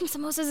 damn, making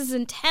samosas is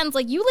intense.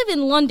 Like, you live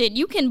in London,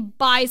 you can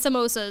buy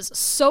samosas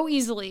so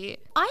easily.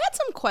 I had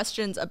some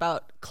questions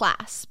about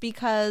class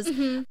because,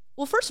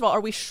 well, first of all,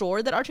 are we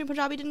sure that Archie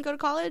Punjabi didn't go to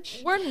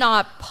college? We're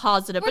not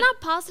positive. We're not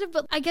positive,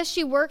 but I guess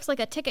she works like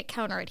a ticket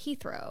counter at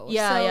Heathrow.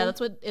 Yeah,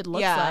 that's what it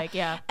looks like,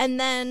 yeah. And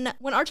then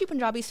when Archie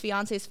Punjabi's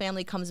fiance's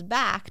family comes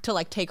back to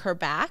like take her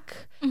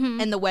back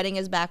and the wedding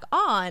is back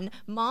on,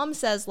 mom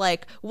says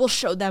like, we'll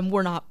show them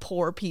we're not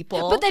poor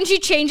people. But then she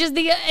changes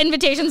the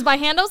invitations by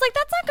hand. I was like,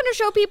 that's not going to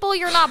show people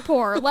you're not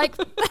poor. Like,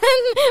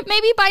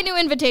 maybe buy new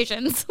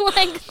invitations.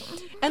 Like...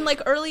 And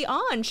like early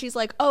on, she's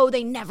like, oh,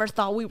 they never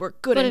thought we were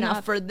good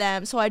enough for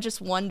them. So I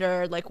just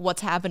wonder like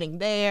what's happening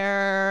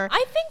there.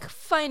 I think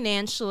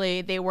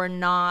financially they were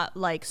not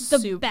like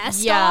the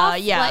best off.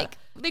 Like,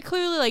 they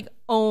clearly like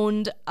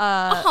owned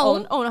a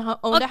home, owned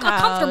a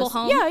house. Comfortable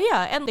home.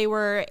 Yeah, and they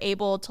were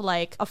able to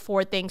like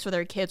afford things for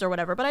their kids or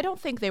whatever. But I don't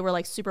think they were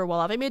like super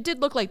well off. I mean, it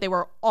did look like they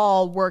were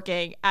all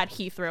working at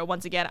Heathrow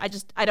once again.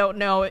 I don't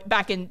know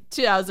back in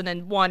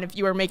 2001 if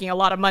you were making a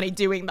lot of money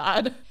doing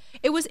that.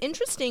 It was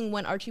interesting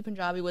when Archie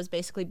Punjabi was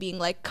basically being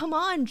like, come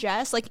on,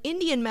 Jess, like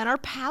Indian men are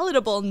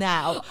palatable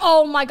now.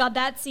 Oh my God,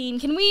 that scene.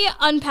 Can we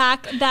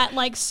unpack that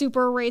like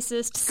super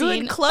racist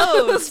scene? Good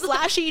clothes,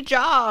 flashy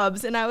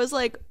jobs. And I was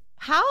like,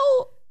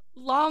 how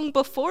long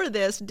before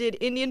this did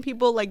Indian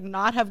people like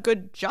not have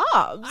good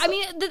jobs? I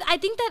mean, I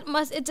think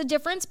it's a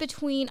difference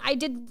between, I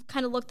did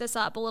kind of look this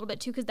up a little bit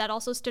too, because that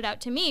also stood out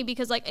to me,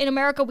 because like in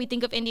America we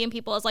think of Indian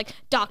people as like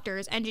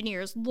doctors,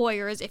 engineers,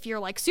 lawyers. If you're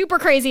like super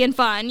crazy and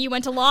fun, you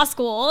went to law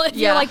school, if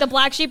you're like the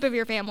black sheep of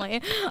your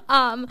family.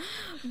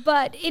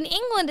 But in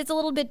England it's a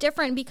little bit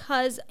different,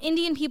 because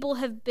Indian people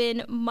have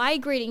been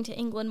migrating to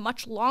England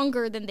much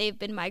longer than they've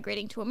been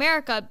migrating to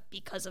America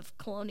because of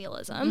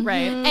colonialism.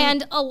 Right.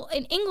 And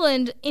in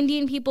England, Indian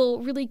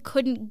people really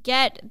couldn't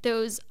get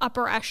those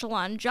upper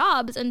echelon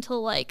jobs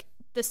until like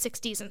the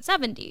 60s and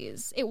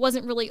 70s. It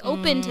wasn't really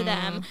open to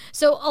them.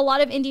 So a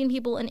lot of Indian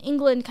people in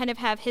England kind of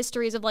have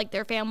histories of like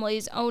their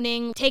families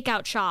owning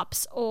takeout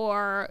shops,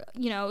 or,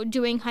 you know,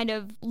 doing kind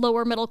of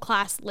lower middle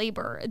class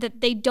labor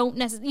that you don't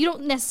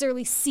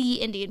necessarily see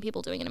Indian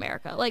people doing in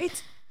America. Like,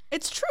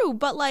 it's true,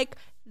 but like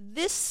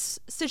this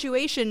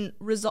situation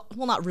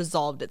not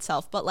resolved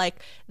itself, but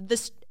like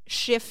this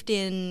shift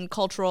in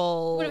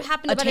cultural would have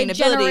happened about a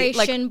attainability,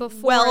 generation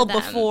before them.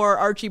 before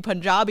Archie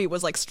Punjabi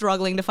was like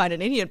struggling to find an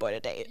Indian boy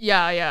to date.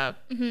 Yeah.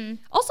 Mm-hmm.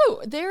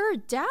 Also, their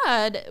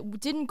dad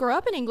didn't grow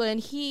up in England.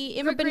 He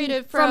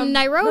immigrated from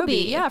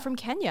Nairobi. Yeah, from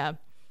Kenya.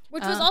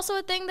 Which was also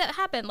a thing that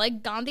happened.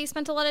 Like, Gandhi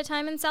spent a lot of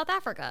time in South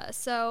Africa.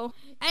 So,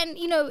 and,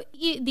 you know,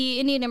 the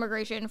Indian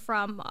immigration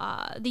from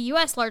the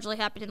U.S. largely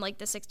happened in, like,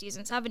 the 60s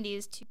and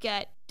 70s to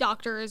get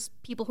doctors,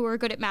 people who are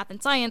good at math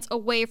and science,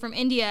 away from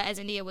India as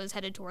India was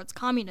headed towards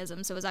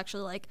communism. So it was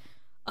actually, like,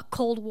 a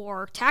Cold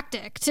War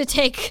tactic to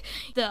take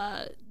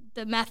the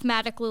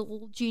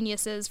mathematical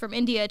geniuses from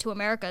India to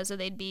America so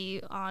they'd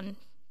be on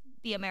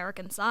the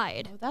American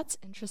side. Oh, that's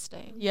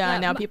interesting. Yeah,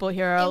 now people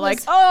here are like,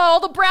 oh,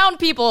 the brown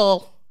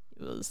people.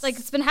 Like,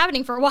 it's been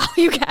happening for a while,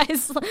 you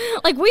guys.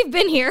 Like, we've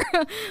been here.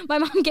 My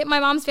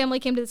mom's family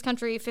came to this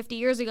country 50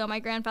 years ago. My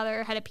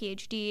grandfather had a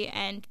PhD,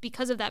 and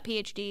because of that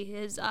PhD,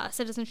 his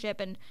citizenship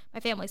and my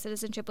family's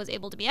citizenship was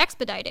able to be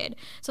expedited.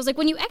 So it's like,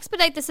 when you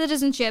expedite the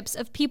citizenships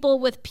of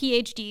people with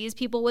PhDs,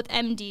 people with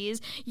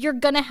MDs, you're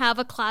gonna have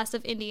a class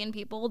of Indian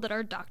people that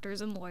are doctors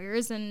and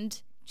lawyers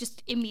and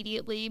just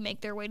immediately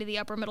make their way to the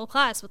upper middle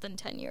class within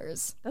 10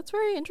 years. That's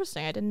very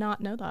interesting. I did not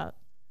know that.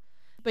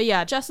 But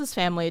yeah, Jess's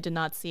family did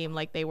not seem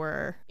like they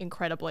were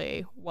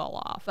incredibly well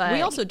off. But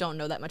we also don't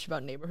know that much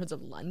about neighborhoods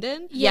of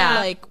London. Yeah.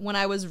 Like, when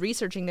I was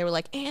researching, they were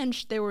like, and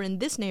they were in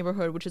this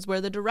neighborhood, which is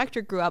where the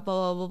director grew up,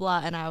 blah, blah, blah,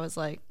 blah. And I was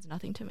like, it's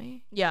nothing to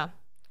me. Yeah.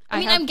 I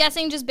mean, I'm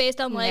guessing just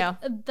based on,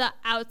 like, the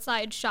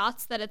outside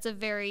shots that it's a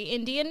very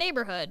Indian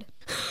neighborhood.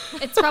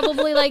 It's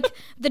probably, like,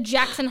 the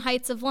Jackson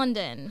Heights of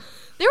London.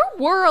 There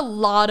were a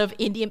lot of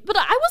Indian, but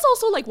I was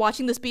also, like,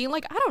 watching this being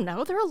like, I don't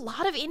know, there are a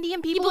lot of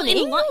Indian people in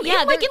England.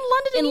 Yeah, like, in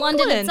London in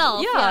London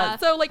itself. Yeah.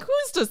 So, like,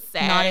 who's to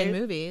say? Not in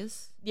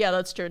movies. Yeah,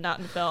 that's true. Not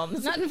in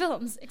films. Not in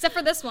films, except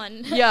for this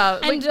one. Yeah.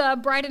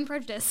 And Bride and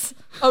Prejudice.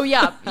 Oh,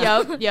 yeah.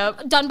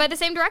 Yep. Done by the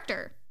same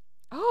director.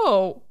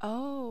 Oh.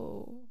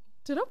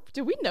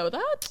 Did we know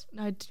that?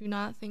 I do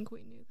not think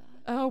we knew that.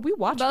 Oh, we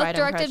watched both Bride and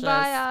directed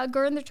by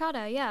Gurinder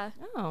Chadha, yeah.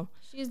 Oh.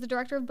 She's the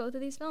director of both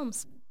of these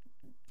films.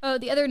 Oh,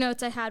 the other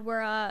notes I had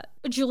were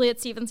Juliet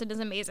Stevenson is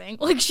amazing.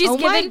 Like, she's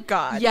my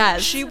God.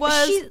 Yes. She's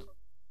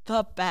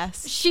the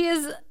best. She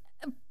is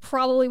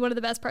probably one of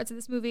the best parts of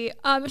this movie.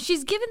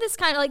 She's given this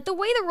kind of like, the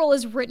way the role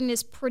is written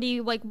is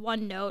pretty like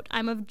one note.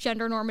 I'm a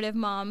gender normative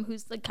mom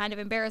who's like kind of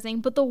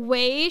embarrassing, but the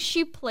way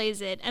she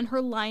plays it and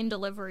her line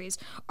deliveries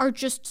are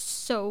just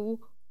so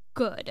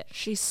good.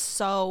 She's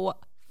so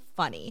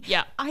funny.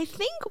 Yeah. I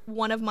think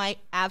one of my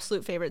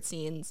absolute favorite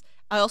scenes,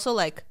 I also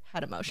like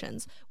had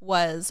emotions,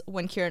 was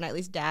when Keira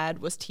Knightley's dad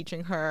was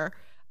teaching her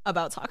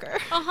about soccer.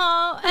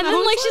 And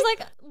then like she's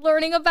like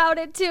learning about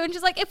it too, and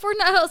she's like, if we're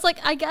not, I was like,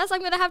 I guess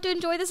I'm gonna have to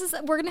enjoy this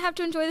we're gonna have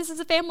to enjoy this as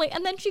a family.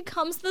 And then she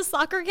comes to the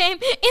soccer game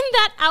in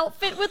that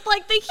outfit with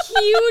like the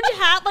huge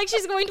hat, like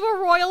she's going to a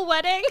royal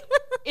wedding.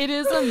 It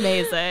is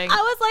amazing. I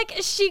was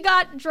like, she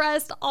got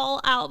dressed all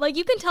out. Like,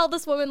 you can tell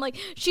this woman, like,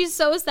 she's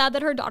so sad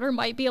that her daughter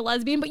might be a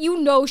lesbian, but you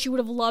know she would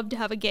have loved to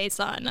have a gay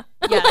son.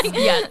 Yes,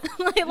 yes.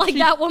 like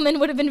that woman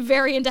would have been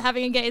very into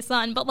having a gay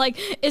son, but like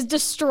is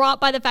distraught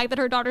by the fact that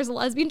her daughter's a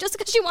lesbian just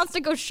because she wants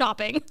to go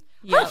shopping.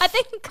 Yeah. I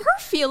think her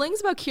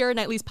feelings about Keira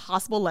Knightley's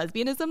possible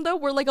lesbianism, though,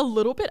 were like a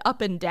little bit up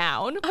and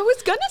down. I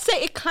was gonna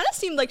say, it kind of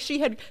seemed like she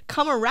had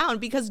come around,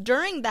 because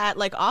during that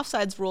like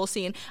offsides rule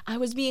scene, I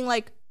was being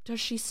like,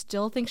 does she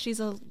still think she's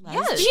a lesbian?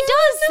 Yes. She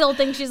does still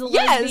think she's a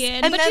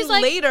lesbian. And but then she's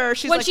like, later,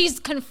 she's when like, she's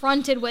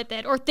confronted with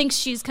it or thinks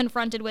she's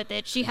confronted with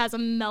it, she has a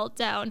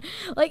meltdown.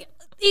 Like,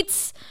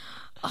 it's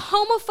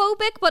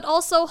homophobic but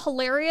also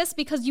hilarious,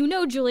 because you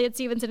know Juliet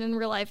Stevenson in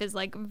real life is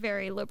like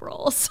very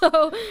liberal.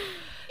 So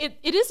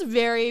it is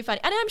very funny.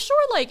 And I'm sure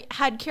like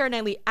had Keira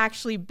Knightley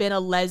actually been a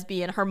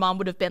lesbian, her mom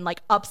would have been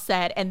like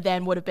upset and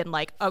then would have been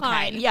like, okay,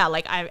 Fine. yeah,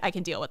 like I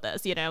can deal with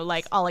this, you know,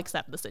 like I'll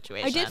accept the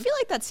situation. I did feel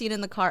like that scene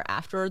in the car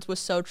afterwards was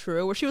so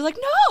true, where she was like,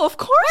 no, of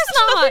course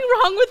there's not. nothing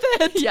wrong with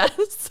it.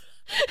 Yes.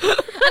 and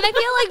I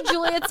feel like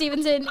Juliet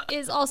Stevenson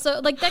is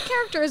also like, that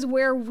character is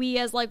where we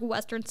as like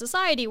Western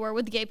society were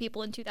with gay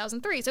people in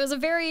 2003. So it was a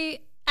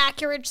very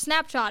accurate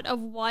snapshot of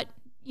what,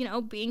 you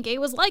know, being gay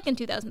was like in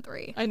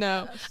 2003. I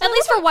know. At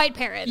least for white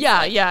parents.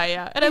 Yeah,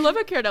 yeah. And I love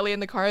how Keira Knightley in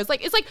the car is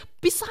like, it's like,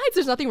 besides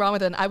there's nothing wrong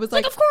with it. And I was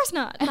like, Of course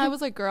not. and I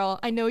was like, girl,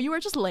 I know you are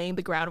just laying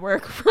the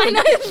groundwork for,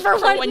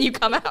 for when you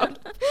come out.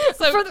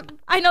 So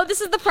I know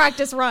this is the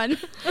practice run.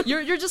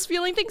 you're just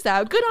feeling things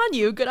out. Good on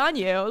you. Good on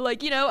you.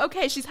 Like, you know,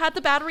 okay, she's had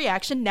the bad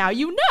reaction. Now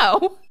you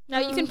know. Now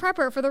you can prep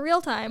her for the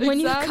real time when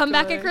you come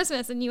back at Exactly.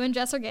 Christmas and you and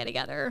Jess are gay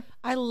together.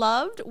 I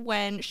loved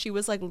when she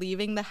was like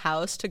leaving the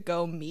house to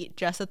go meet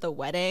Jess at the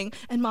wedding,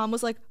 and mom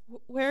was like,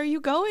 where are you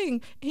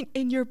going?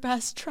 In your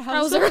best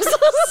trousers.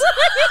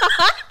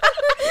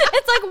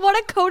 It's like, what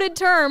a coded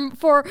term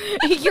for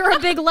you're a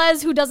big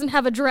les who doesn't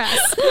have a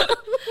dress.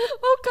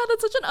 Oh God,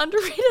 that's such an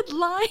underrated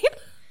line.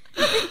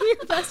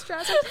 Your best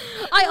dresser.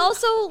 I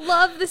also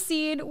love the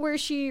scene where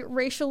she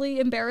racially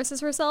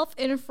embarrasses herself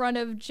in front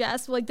of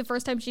Jess, like the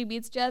first time she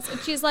meets Jess, and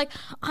she's like,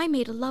 I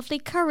made a lovely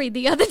curry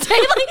the other day.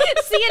 Like,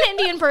 see an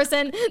Indian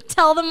person,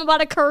 tell them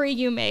about a curry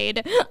you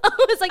made. I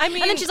was like, and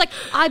then she's like,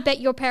 I bet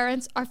your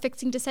parents are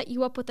fixing to set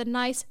you up with a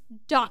nice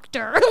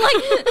doctor. Like,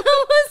 it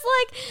was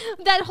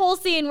like that whole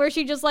scene where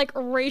she just like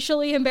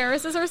racially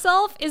embarrasses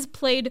herself is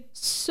played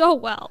so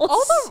well.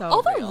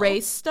 All the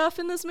race stuff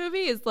in this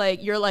movie is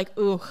like, you're like,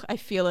 ooh, I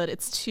feel it.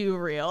 It's too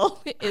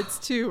real. It's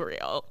too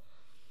real.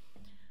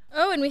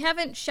 Oh, and we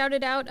haven't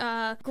shouted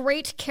out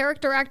great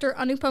character actor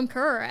Anupam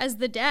Kher as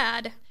the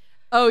dad.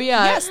 Oh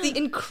yeah. Yes, the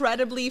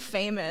incredibly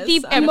famous.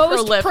 The and most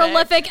prolific.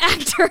 prolific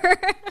actor.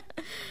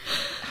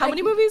 How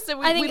many movies did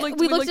we? I think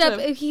we looked up.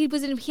 He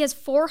has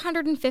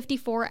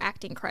 454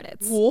 acting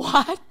credits.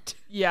 What?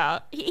 Yeah.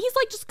 He's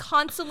like just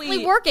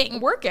constantly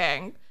Working.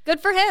 Good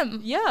for him.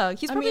 Yeah.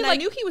 He's I probably mean, I like,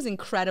 knew he was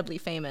incredibly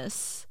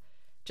famous,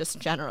 just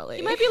generally.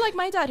 he might be like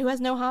my dad who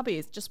has no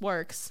hobbies, just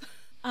works.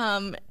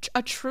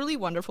 A truly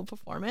wonderful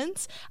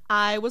performance.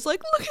 I was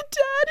like, look at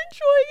Dad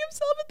enjoying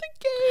himself at the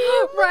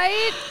game.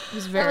 Right? It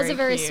was That was a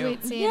very cute.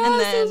 sweet scene. Yes,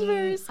 And it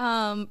was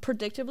then, very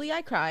predictably,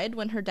 I cried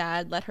when her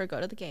dad let her go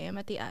to the game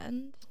at the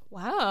end.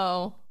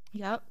 Wow.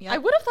 Yep. I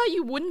would have thought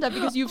you wouldn't have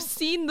because you've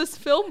seen this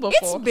film before.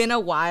 It's been a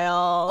while.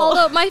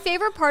 Although my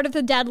favorite part of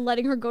the dad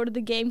letting her go to the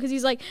game, because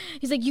he's like,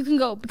 you can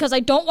go because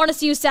I don't want to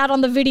see you sad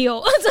on the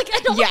video. It's like, I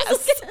don't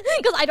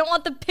because I don't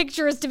want the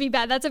pictures to be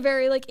bad. That's a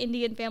very like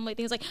Indian family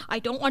thing. It's like, I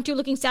don't want you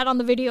looking sad on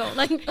the video.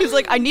 Like, He's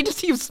like, I need to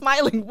see you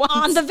smiling once.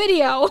 on the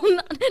video,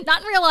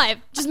 not in real life.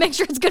 Just make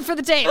sure it's good for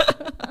the tape.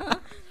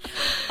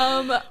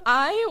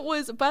 I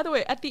was, by the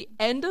way, at the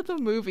end of the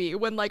movie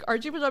when like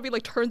Arjun Punjabi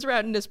like turns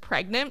around and is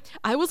pregnant,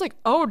 I was like,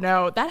 oh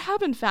no, that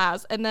happened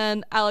fast. And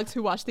then Alex,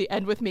 who watched the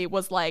end with me,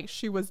 was like,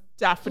 she was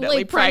definitely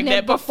Like,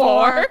 pregnant pregnant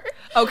before. before.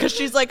 Oh, because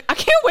she's like, I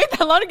can't wait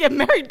that long to get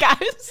married,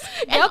 guys.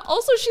 And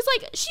also she's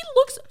like, she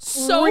looks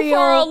so Real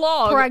far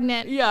along.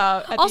 pregnant.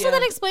 Yeah. at Also, the that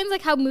end. explains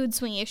like how mood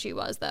swingy she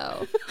was,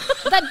 though.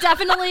 That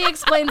definitely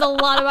explains a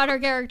lot about her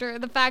character.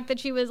 The fact that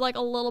she was like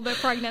a little bit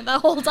pregnant the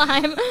whole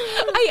time.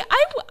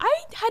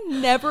 I had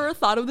never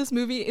thought of this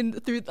movie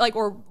through like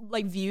or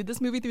like viewed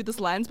this movie through this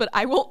lens, but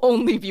I will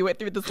only view it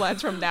through this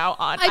lens from now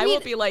on. I will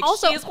mean, be like,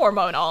 also- she's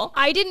hormonal.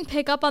 I didn't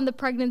pick up on the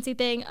pregnancy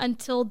thing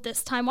until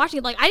this time watching watching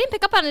it, like, I didn't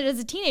pick up on it as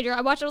a teenager.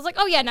 I watched it, I was like,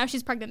 oh yeah, now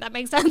she's pregnant. That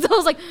makes sense. I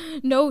was like,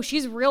 no,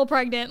 she's real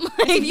pregnant.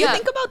 Like, If you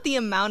think about the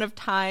amount of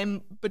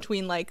time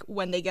between like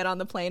when they get on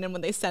the plane and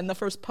when they send the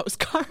first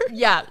postcard.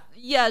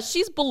 Yeah,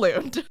 she's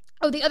ballooned.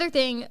 oh, the other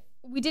thing,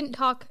 we didn't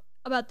talk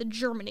about the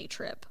Germany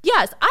trip.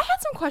 Yes, I had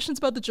some questions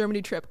about the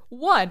Germany trip.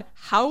 One,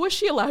 how was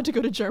she allowed to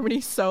go to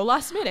Germany so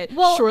last minute?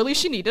 Well- Surely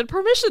she needed a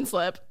permission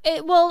slip.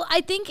 Well,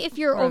 I think if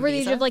you're Or a over the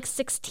age visa? of like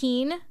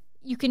 16,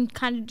 you can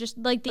kind of just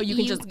like the you EU,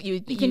 can just-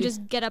 you can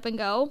just get up and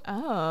go.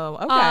 Oh,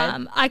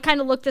 okay. I kind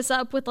of looked this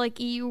up with like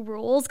EU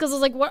rules because I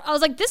was like, what? I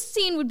was like, this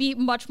scene would be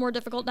much more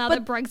difficult now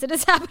that Brexit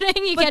is happening.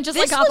 You can't just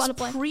like this hop was on a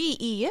plane.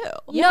 pre-EU.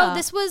 Yeah. No,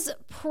 this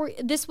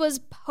was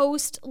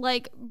post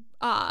like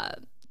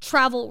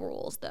travel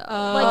rules though. Like,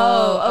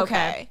 Oh,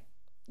 okay.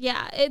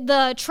 yeah,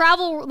 the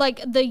travel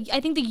like I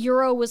think the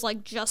euro was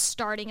like just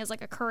starting as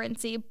like a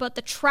currency, but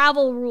the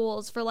travel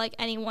rules for like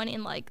anyone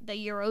in like the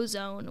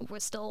eurozone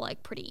was still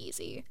like pretty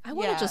easy. I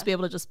want to Yeah. just be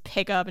able to just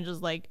pick up and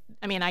just like,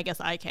 I mean, I guess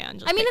I can.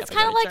 Just I mean, pick it's up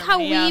and kind go of to like how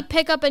Germany, we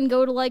pick up and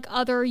go to like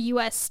other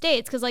U.S.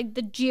 states because like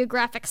the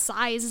geographic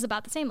size is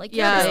about the same. Like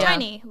Europe is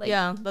tiny. Like,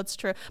 yeah, that's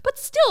true. But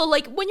still,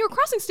 like when you're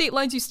crossing state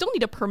lines, you still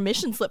need a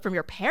permission slip from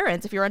your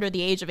parents if you're under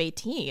the age of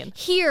 18.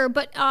 here,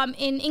 but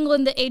in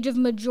England, the age of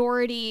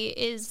majority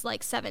is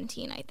like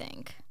 17, I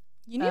think.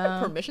 You need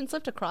a permission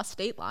slip to cross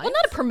state lines. Well,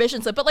 not a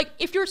permission slip, but like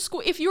if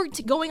you're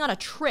going on a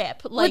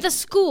trip, like With a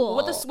school.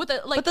 with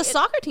a like but the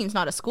soccer team's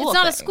not a school. It's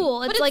not a thing.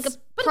 school. It's like a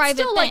private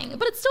still thing.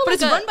 but it's still But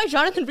like it's run by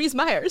Jonathan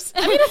Rhys-Meyers.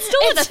 I mean, it's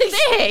still a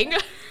thing.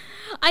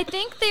 I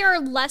think they are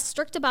less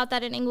strict about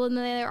that in England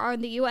than they are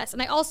in the U.S.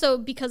 And I also,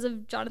 because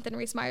of Jonathan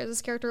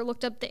Rhys-Meyers' character,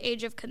 looked up the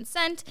age of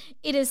consent.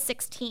 It is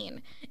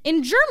 16.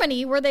 In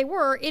Germany, where they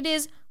were, it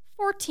is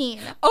 14.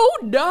 Oh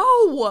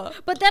no!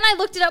 But then I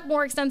looked it up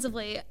more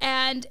extensively,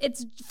 and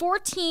it's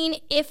 14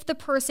 if the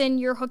person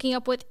you're hooking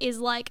up with is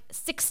like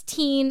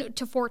 16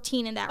 to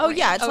 14 in that Oh range.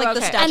 yeah, it's like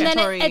the okay. And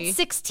statutory. then at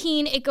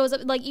 16, it goes up,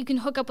 like you can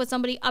hook up with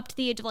somebody up to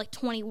the age of like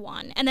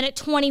 21. And then at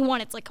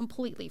 21, it's like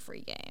completely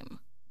free game.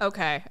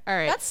 Okay, all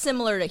right. That's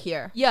similar to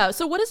here. Yeah,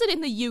 so what is it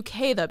in the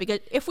UK though? Because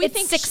if we It's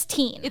think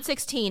 16. it's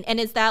 16, and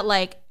is that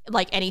like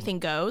anything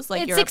goes?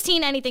 Like It's Europe?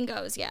 16, anything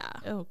goes, yeah.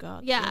 Oh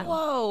god. Yeah.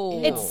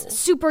 Whoa. It's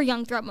super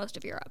young throughout most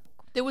of Europe.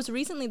 There was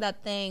recently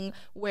that thing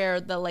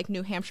where the like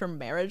New Hampshire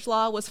marriage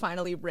law was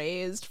finally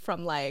raised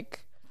from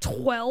like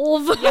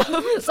 12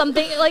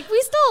 something like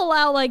we still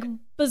allow like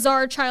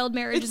bizarre child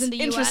marriages in the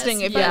interesting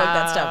US. if I look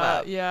that stuff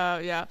up.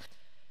 Yeah.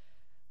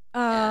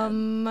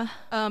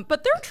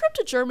 But their trip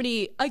to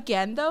Germany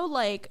again though,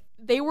 like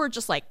they were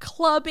just like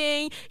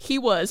clubbing. He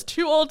was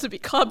too old to be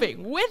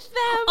clubbing with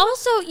them.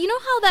 Also, you know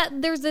how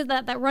that there's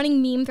that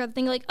running meme thread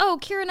thing like, oh,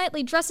 Keira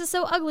Knightley dresses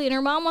so ugly and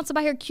her mom wants to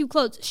buy her cute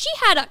clothes. She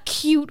had a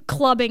cute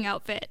clubbing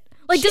outfit.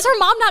 Like, does her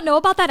mom not know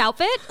about that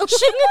outfit?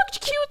 She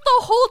looked cute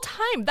the whole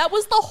time. That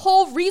was the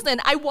whole reason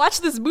I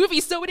watched this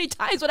movie so many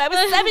times when I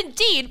was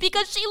 17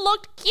 because she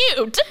looked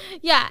cute.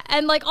 Yeah,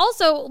 and like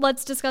also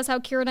let's discuss how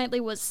Keira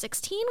Knightley was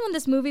 16 when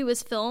this movie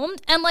was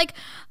filmed, and like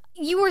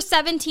you were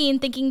 17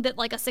 thinking that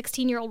like a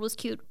 16-year-old was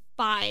cute.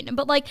 Fine,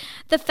 but like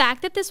the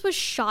fact that this was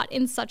shot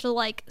in such a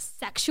like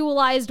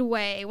sexualized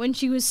way when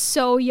she was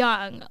so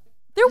young,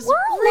 There was were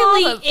a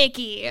really lot of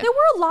icky. There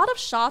were a lot of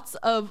shots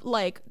of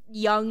like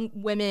young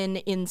women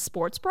in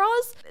sports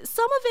bras.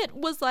 Some of it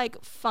was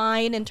like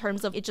fine in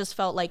terms of it just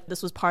felt like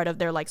this was part of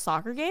their like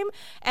soccer game,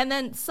 and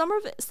then some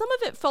of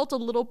it felt a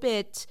little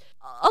bit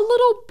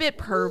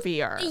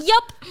pervier.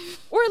 Yep.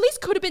 Or at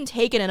least could have been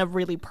taken in a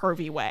really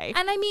pervy way.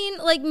 And I mean,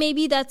 like,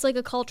 maybe that's like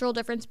a cultural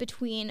difference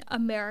between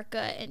America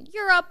and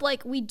Europe.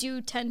 Like, we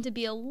do tend to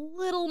be a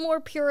little more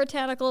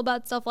puritanical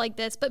about stuff like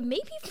this, but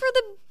maybe for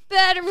the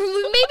better,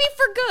 maybe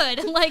for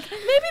good. Like,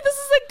 Maybe this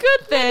is a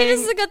good thing. maybe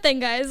this is a good thing,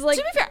 guys. Like,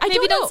 To be fair, I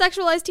maybe don't don't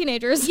sexualize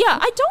teenagers. Yeah,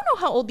 I don't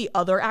know how old the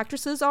other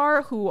actresses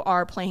are who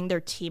are playing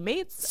their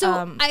teammates.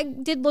 So I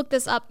did look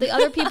this up. The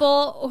other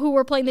people who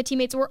were playing the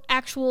teammates were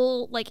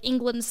actual like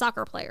England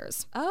soccer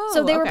players. Oh,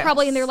 so they were okay.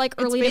 probably in their like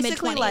early to it's mid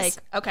basically 20s. like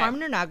Okay.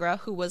 Carmen Nagra,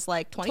 who was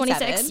like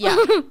 27. 26. Yeah.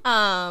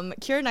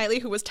 Keira Knightley,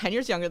 who was 10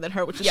 years younger than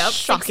her, which is Yep.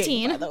 shocking,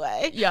 16. by the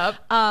way. Yep.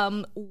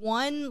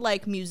 One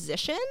like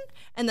musician,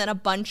 and then a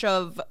bunch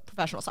of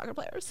professional soccer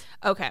players.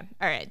 Okay.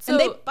 All right. So And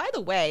they, by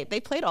the way,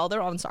 they played all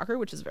their own soccer,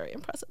 which is very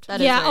impressive.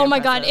 That is Yeah, very oh my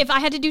god, impressive. if I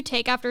had to do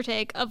take after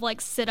take of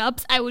like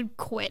sit-ups, I would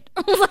quit.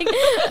 Like,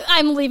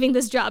 I'm leaving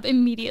this job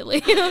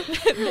immediately.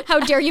 How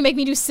dare you make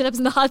me do sit-ups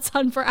in the hot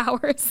sun for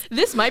hours?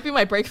 this might be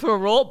my breakthrough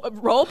role,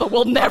 but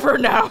we'll never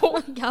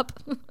know. Yup.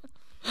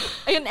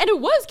 and it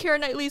was Keira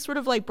Knightley's sort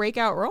of like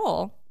breakout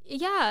role.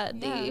 Yeah,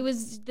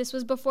 this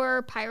was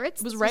before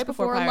Pirates. It was This right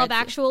before Love Pirates.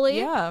 Actually.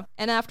 Yeah.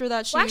 And after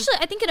that, she Well, actually,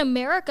 I think in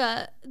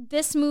America,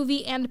 this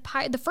movie and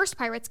the first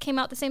Pirates came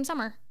out the same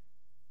summer.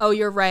 Oh,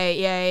 you're right.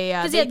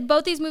 Yeah. Because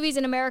both these movies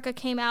in America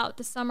came out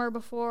the summer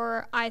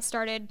before I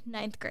started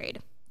 9th grade.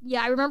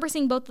 Yeah, I remember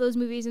seeing both of those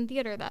movies in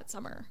theater that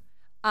summer.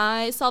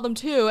 I saw them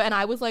too, and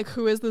I was like,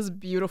 "Who is this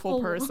beautiful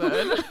person?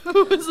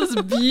 Who is this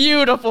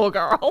beautiful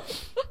girl?"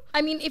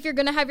 I mean, if you're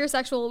gonna have your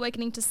sexual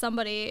awakening to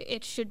somebody,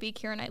 it should be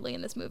Keira Knightley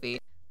in this movie.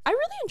 I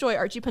really enjoy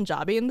Archie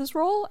Punjabi in this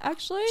role,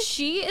 actually.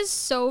 She is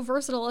so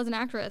versatile as an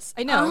actress.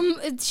 I know.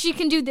 She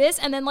can do this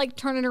and then like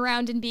turn it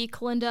around and be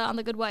Kalinda on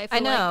The Good Wife. Who, I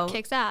know. Like,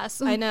 kicks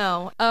ass. I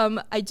know.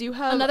 I do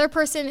have Another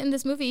person in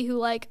this movie who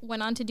like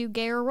went on to do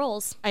gayer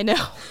roles. I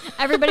know.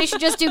 Everybody should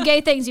just do gay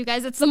things, you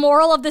guys. It's the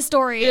moral of the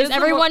story. It is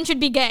Everyone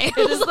should be gay.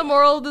 It is the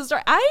moral of the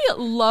story. I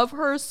love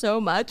her so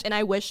much, and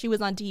I wish she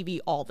was on TV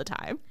all the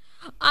time.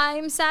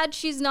 I'm sad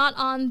she's not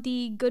on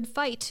The Good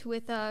Fight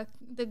with the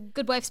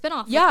Good Wife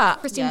spinoff. Yeah.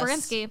 With Christine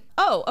Baranski.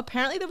 Oh,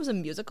 apparently there was a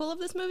musical of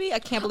this movie. I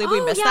can't believe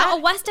we missed yeah, that.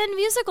 a West End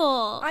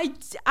musical.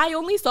 I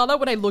only saw that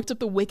when I looked up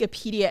the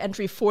Wikipedia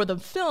entry for the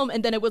film,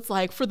 and then it was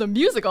like for the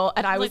musical,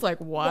 and I was like,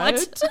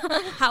 what?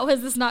 How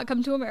has this not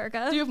come to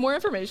America? Do you have more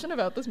information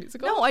about this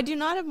musical? No, I do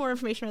not have more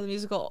information on the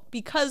musical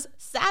because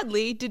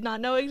sadly did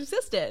not know it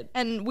existed.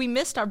 And we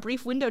missed our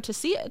brief window to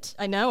see it.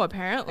 I know,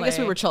 apparently. I guess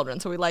we were children,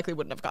 so we likely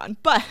wouldn't have gone.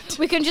 But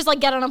We couldn't just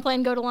like get on a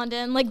plane, go to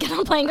London, like get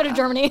on a plane, go to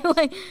Germany,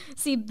 like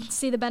see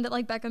the Bend It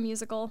Like Beckham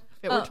musical.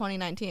 if it were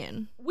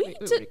 2019, We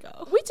would go. did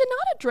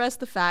not address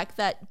the fact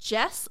that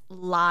Jess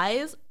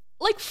lies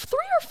like 3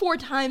 or 4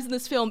 times in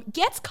this film,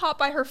 gets caught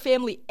by her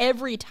family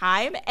every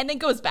time, and then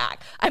goes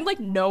back. I'm like,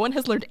 no one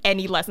has learned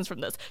any lessons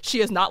from this.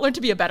 She has not learned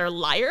to be a better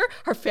liar.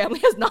 Her family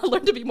has not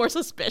learned to be more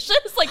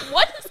suspicious. Like,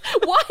 why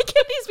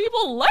can't these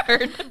people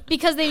learn?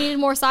 Because they needed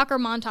more soccer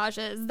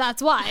montages.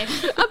 That's why.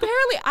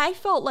 Apparently, I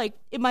felt like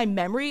in my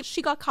memory,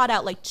 she got caught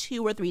out like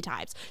 2 or 3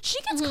 times. She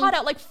gets caught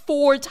out like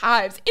 4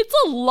 times. It's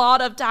a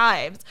lot of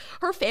times.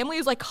 Her family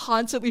is like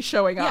constantly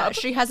showing Yeah, up.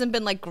 she hasn't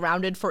been like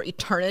grounded for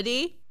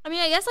eternity. I mean,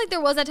 I guess like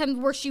there was that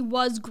time where she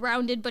was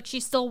grounded, but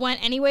she still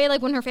went anyway,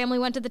 like when her family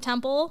went to the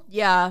temple.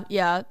 Yeah.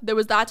 There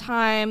was that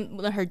time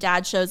when her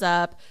dad shows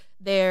up.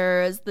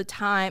 There's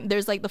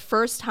like the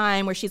first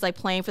time where she's like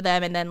playing for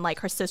them, and then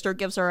like her sister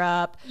gives her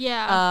up.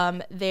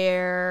 Yeah.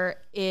 There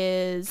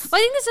is.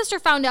 Well, I think the sister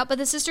found out, but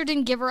the sister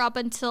didn't give her up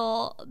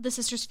until the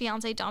sister's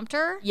fiance dumped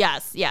her.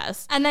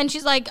 Yes. And then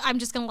she's like, I'm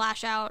just going to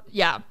lash out.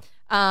 Yeah.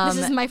 This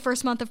is my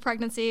first month of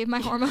pregnancy.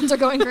 My hormones are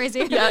going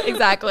crazy. Yeah,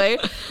 exactly.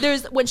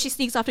 There's when she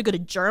sneaks off to go to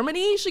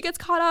Germany, she gets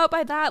caught out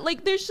by that.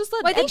 Like, there's just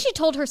Well, I think she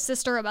told her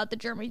sister about the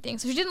Germany thing,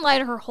 so she didn't lie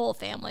to her whole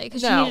family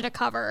because she No. needed a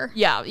cover.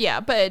 Yeah,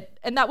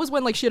 and that was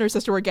when like she and her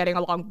sister were getting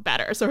along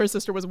better, so her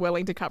sister was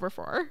willing to cover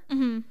for her.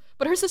 Mm-hmm.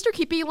 But her sister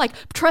keep being like,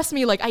 "Trust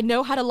me, like I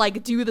know how to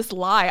like do this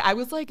lie." I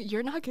was like,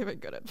 "You're not giving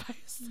good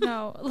advice."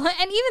 No.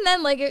 And even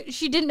then, like,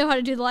 she didn't know how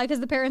to do the lie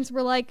because the parents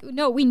were like,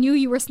 no, we knew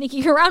you were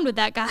sneaking around with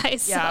that guy.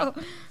 So. Yeah.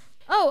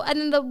 Oh, and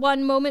then the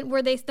one moment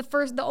where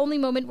the only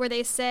moment where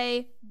they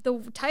say the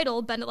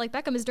title, Bend It Like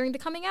Beckham, is during the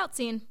coming out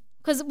scene.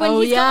 Because when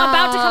he's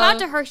about to come out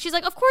to her, she's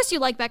like, of course you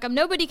like Beckham.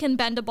 Nobody can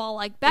bend a ball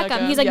like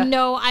Beckham. He's like, yeah.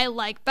 No, I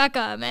like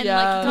Beckham. And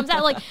like he comes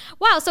out like,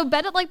 wow, so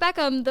Bend It Like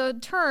Beckham, the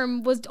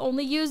term was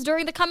only used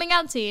during the coming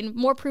out scene.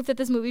 More proof that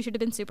this movie should have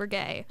been super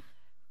gay.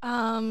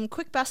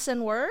 Quick bests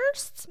and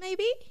worsts,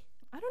 maybe?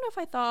 I don't know if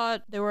I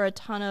thought there were a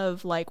ton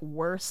of like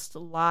worst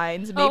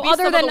lines. Maybe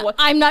Other some of than the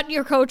I'm not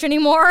your coach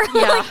anymore.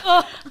 Yeah. Like,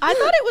 oh. I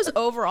thought it was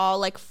overall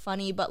like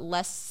funny but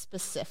less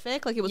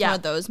specific. Like it was Yeah. one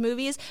of those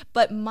movies.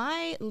 But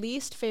my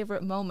least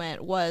favorite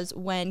moment was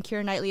when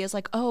Keira Knightley is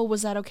like, "Oh,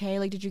 was that okay?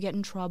 Like, did you get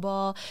in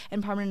trouble?"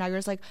 And Parminder Nagar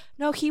is like,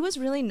 "No, he was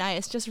really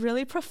nice, just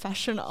really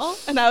professional."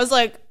 And I was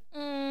like,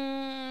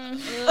 "Oh,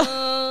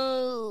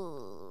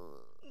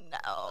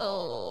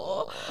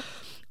 no."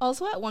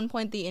 Also, at one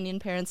point, the Indian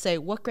parents say,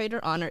 "What greater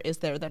honor is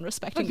there than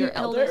respecting your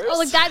elders?" Oh,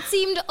 like that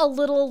seemed a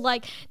little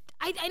like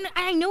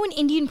I know an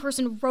Indian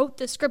person wrote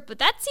the script, but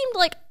that seemed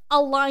like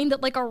a line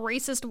that like a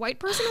racist white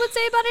person would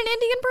say about an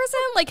Indian person.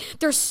 Like,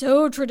 they're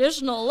so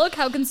traditional. Look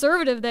how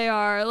conservative they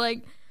are.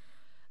 Like,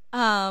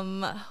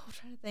 I'm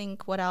trying to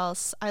think what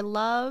else. I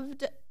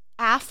loved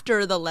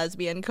after the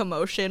lesbian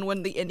commotion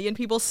when the Indian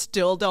people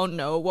still don't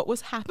know what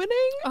was happening.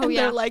 Oh, and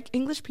yeah. they're like,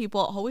 English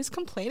people always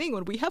complaining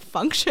when we have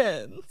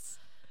functions.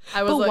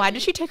 I was But like, why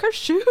did she take her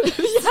shoes?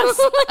 Yes,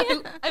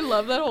 I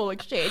love that whole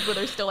exchange where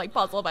they're still like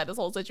puzzled by this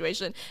whole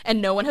situation and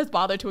no one has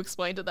bothered to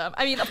explain to them.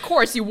 I mean, of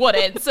course you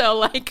wouldn't. So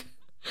like,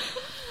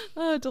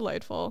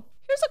 delightful.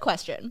 Here's a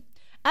question.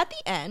 At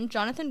the end,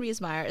 Jonathan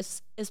Rhys-Meyer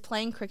is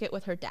playing cricket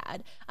with her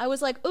dad. I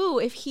was like, ooh,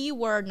 if he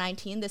were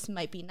 19, this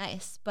might be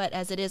nice. But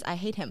as it is, I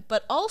hate him.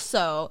 But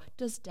also,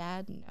 does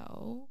dad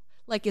know?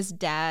 Like, is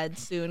dad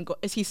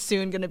is he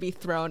soon going to be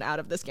thrown out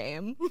of this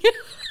game?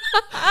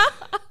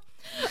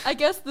 I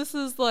guess this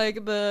is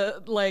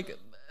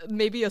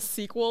maybe a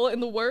sequel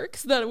in the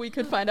works that we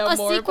could find out a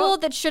more sequel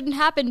about. that shouldn't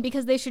happen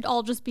because they should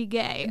all just be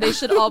gay. They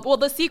should all. Well,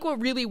 the sequel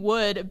really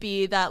would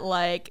be that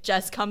like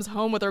Jess comes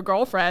home with her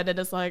girlfriend and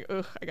is like,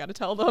 ugh, I gotta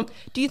tell them.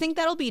 Do you think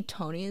that'll be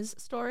Tony's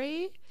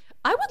story?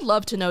 I would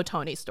love to know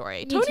Tony's story.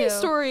 Me Tony's too.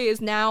 story is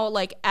now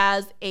like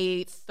as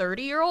a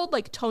 30-year-old,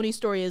 like Tony's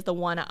story is the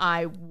one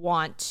I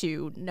want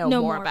to know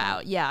more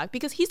about. Yeah,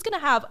 because he's gonna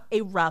have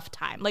a rough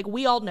time. Like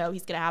we all know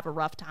he's gonna have a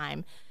rough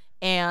time.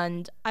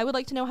 And I would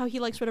like to know how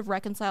he like sort of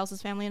reconciles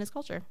his family and his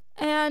culture.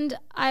 And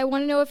I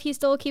want to know if he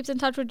still keeps in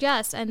touch with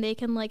Jess and they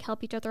can like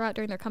help each other out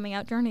during their coming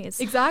out journeys.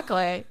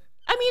 Exactly.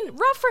 I mean,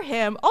 rough for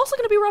him. Also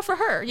going to be rough for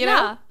her, you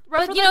know?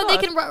 Rough But for you know,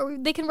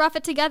 both. they can rough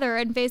it together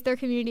and face their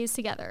communities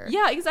together.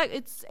 Yeah, exactly.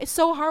 It's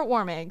so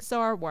heartwarming. So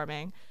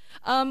heartwarming.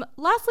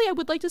 Lastly, I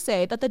would like to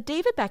say that the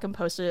David Beckham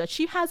poster that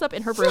she has up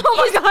in her room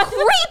Oh is my God.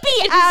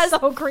 creepy It as is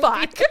so creepy.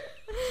 fuck.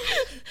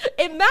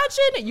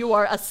 Imagine you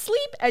are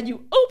asleep and you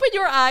open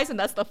your eyes and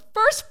that's the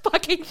first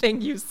fucking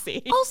thing you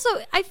see. Also,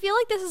 I feel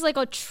like this is like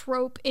a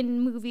trope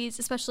in movies,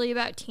 especially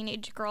about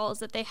teenage girls,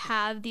 that they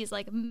have these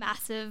like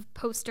massive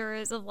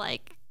posters of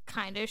like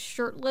kind of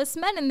shirtless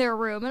men in their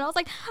room. And I was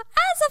like,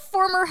 as a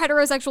former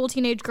heterosexual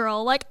teenage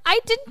girl, like I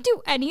didn't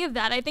do any of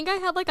that. I think I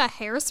had like a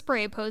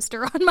Hairspray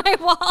poster on my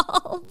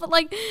wall, but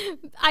like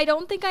I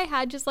don't think I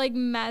had just like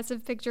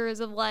massive pictures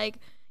of like,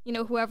 you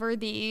know, whoever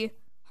the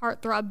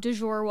heartthrob du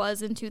jour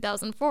was in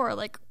 2004.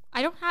 Like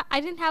I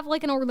didn't have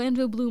like an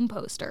Orlando Bloom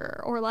poster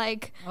or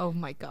like Oh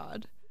my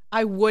God.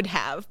 I would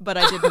have, but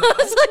I did not.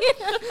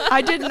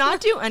 I did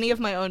not do any of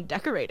my own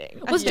decorating.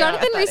 was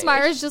Jonathan Rhys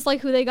Meyers just like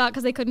who they got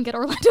because they couldn't get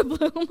Orlando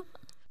Bloom?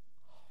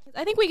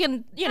 I think we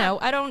can, you know,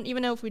 I don't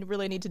even know if we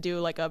really need to do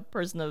like a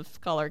person of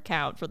color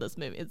count for this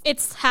movie.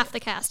 It's half the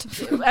cast.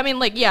 I mean,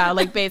 like, yeah,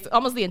 like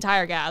almost the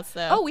entire cast.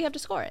 So. Oh, we have to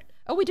score it.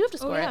 Oh, we do have to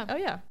score yeah. it. Oh,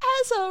 yeah.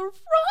 As a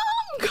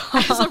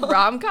rom-com. As a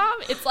rom-com,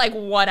 it's like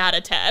 1 out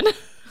of 10.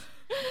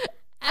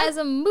 As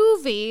a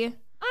movie, I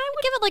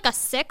would give it like a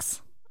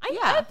 6. I give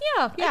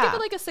Yeah. it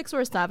like a 6 or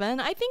a 7.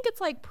 I think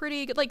it's like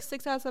pretty good, like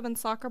 6 out of 7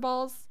 soccer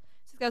balls,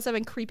 6 out of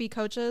 7 creepy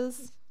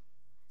coaches,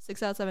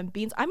 6 out of 7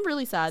 beans. I'm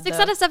really sad. 6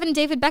 though. out of 7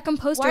 David Beckham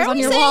posters Why are on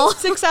we your saying wall.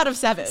 6 out of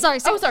 7? Sorry,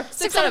 Oh, sorry.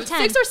 6 out of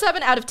 10. 6 or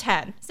 7 out of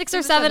 10. 6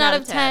 or 7 out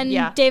of 10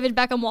 Yeah. David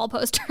Beckham wall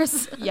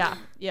posters. Yeah.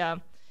 Yeah.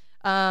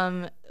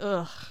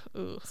 Ugh.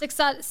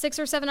 6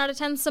 or 7 out of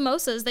 10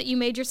 samosas that you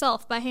made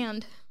yourself by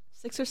hand.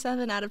 6 or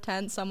 7 out of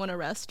 10, someone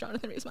arrest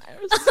Jonathan Rhys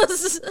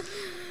Meyers.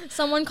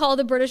 Someone call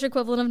the British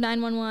equivalent of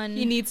 911.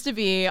 He needs to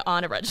be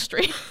on a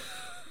registry.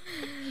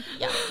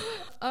 Yeah.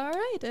 All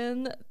right,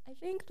 and I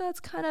think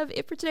that's kind of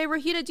it for today.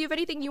 Rahita, do you have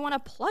anything you want to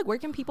plug? Where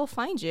can people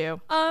find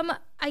you?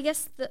 I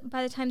guess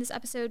by the time this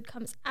episode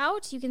comes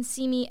out, you can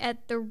see me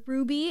at the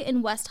Ruby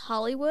in West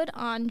Hollywood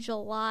on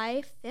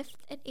July 5th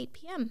at 8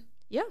 p.m.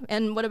 Yeah,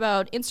 and what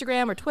about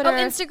Instagram or Twitter? Oh,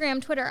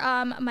 Instagram, Twitter.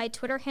 My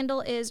Twitter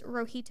handle is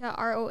Rohita,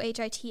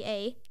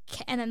 Rohita,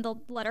 and then the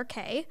letter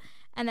K.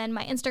 And then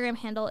my Instagram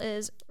handle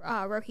is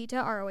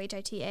Rohita,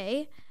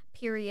 Rohita,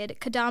 period,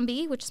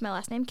 Kadambi, which is my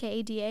last name,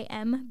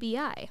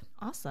 Kadambi.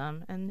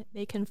 Awesome. And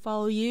they can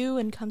follow you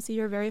and come see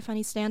your very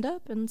funny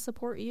stand-up and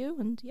support you,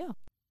 and yeah.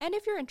 And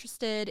if you're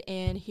interested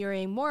in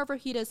hearing more of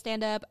Rahita's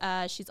stand-up,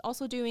 she's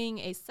also doing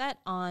a set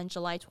on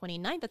July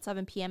 29th at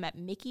 7 p.m. at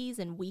Mickey's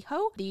in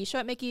WeHo. The show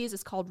at Mickey's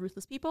is called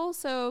Ruthless People,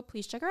 so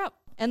please check her out.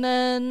 And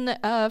then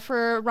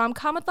for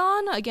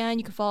Romcomathon, again,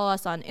 you can follow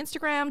us on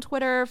Instagram,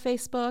 Twitter,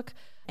 Facebook,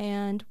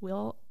 and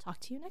we'll talk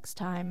to you next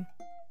time.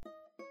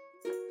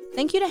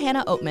 Thank you to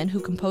Hannah Oatman,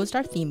 who composed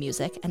our theme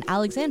music, and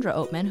Alexandra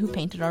Oatman, who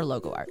painted our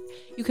logo art.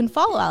 You can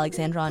follow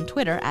Alexandra on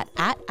Twitter at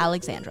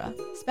 @Alexandra.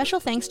 Special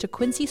thanks to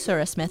Quincy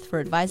Surasmith for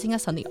advising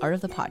us on the art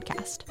of the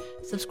podcast.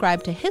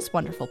 Subscribe to his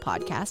wonderful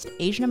podcast,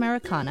 Asian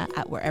Americana,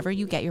 at wherever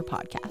you get your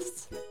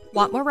podcasts.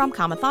 Want more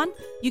Romcomathon?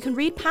 You can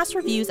read past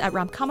reviews at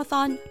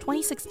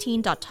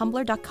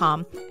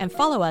romcomathon2016.tumblr.com and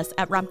follow us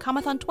at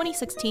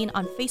romcomathon2016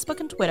 on Facebook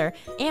and Twitter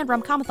and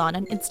Romcomathon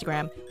on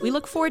Instagram. We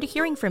look forward to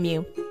hearing from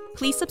you.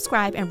 Please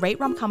subscribe and rate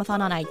Romcomathon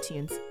on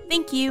iTunes.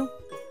 Thank you!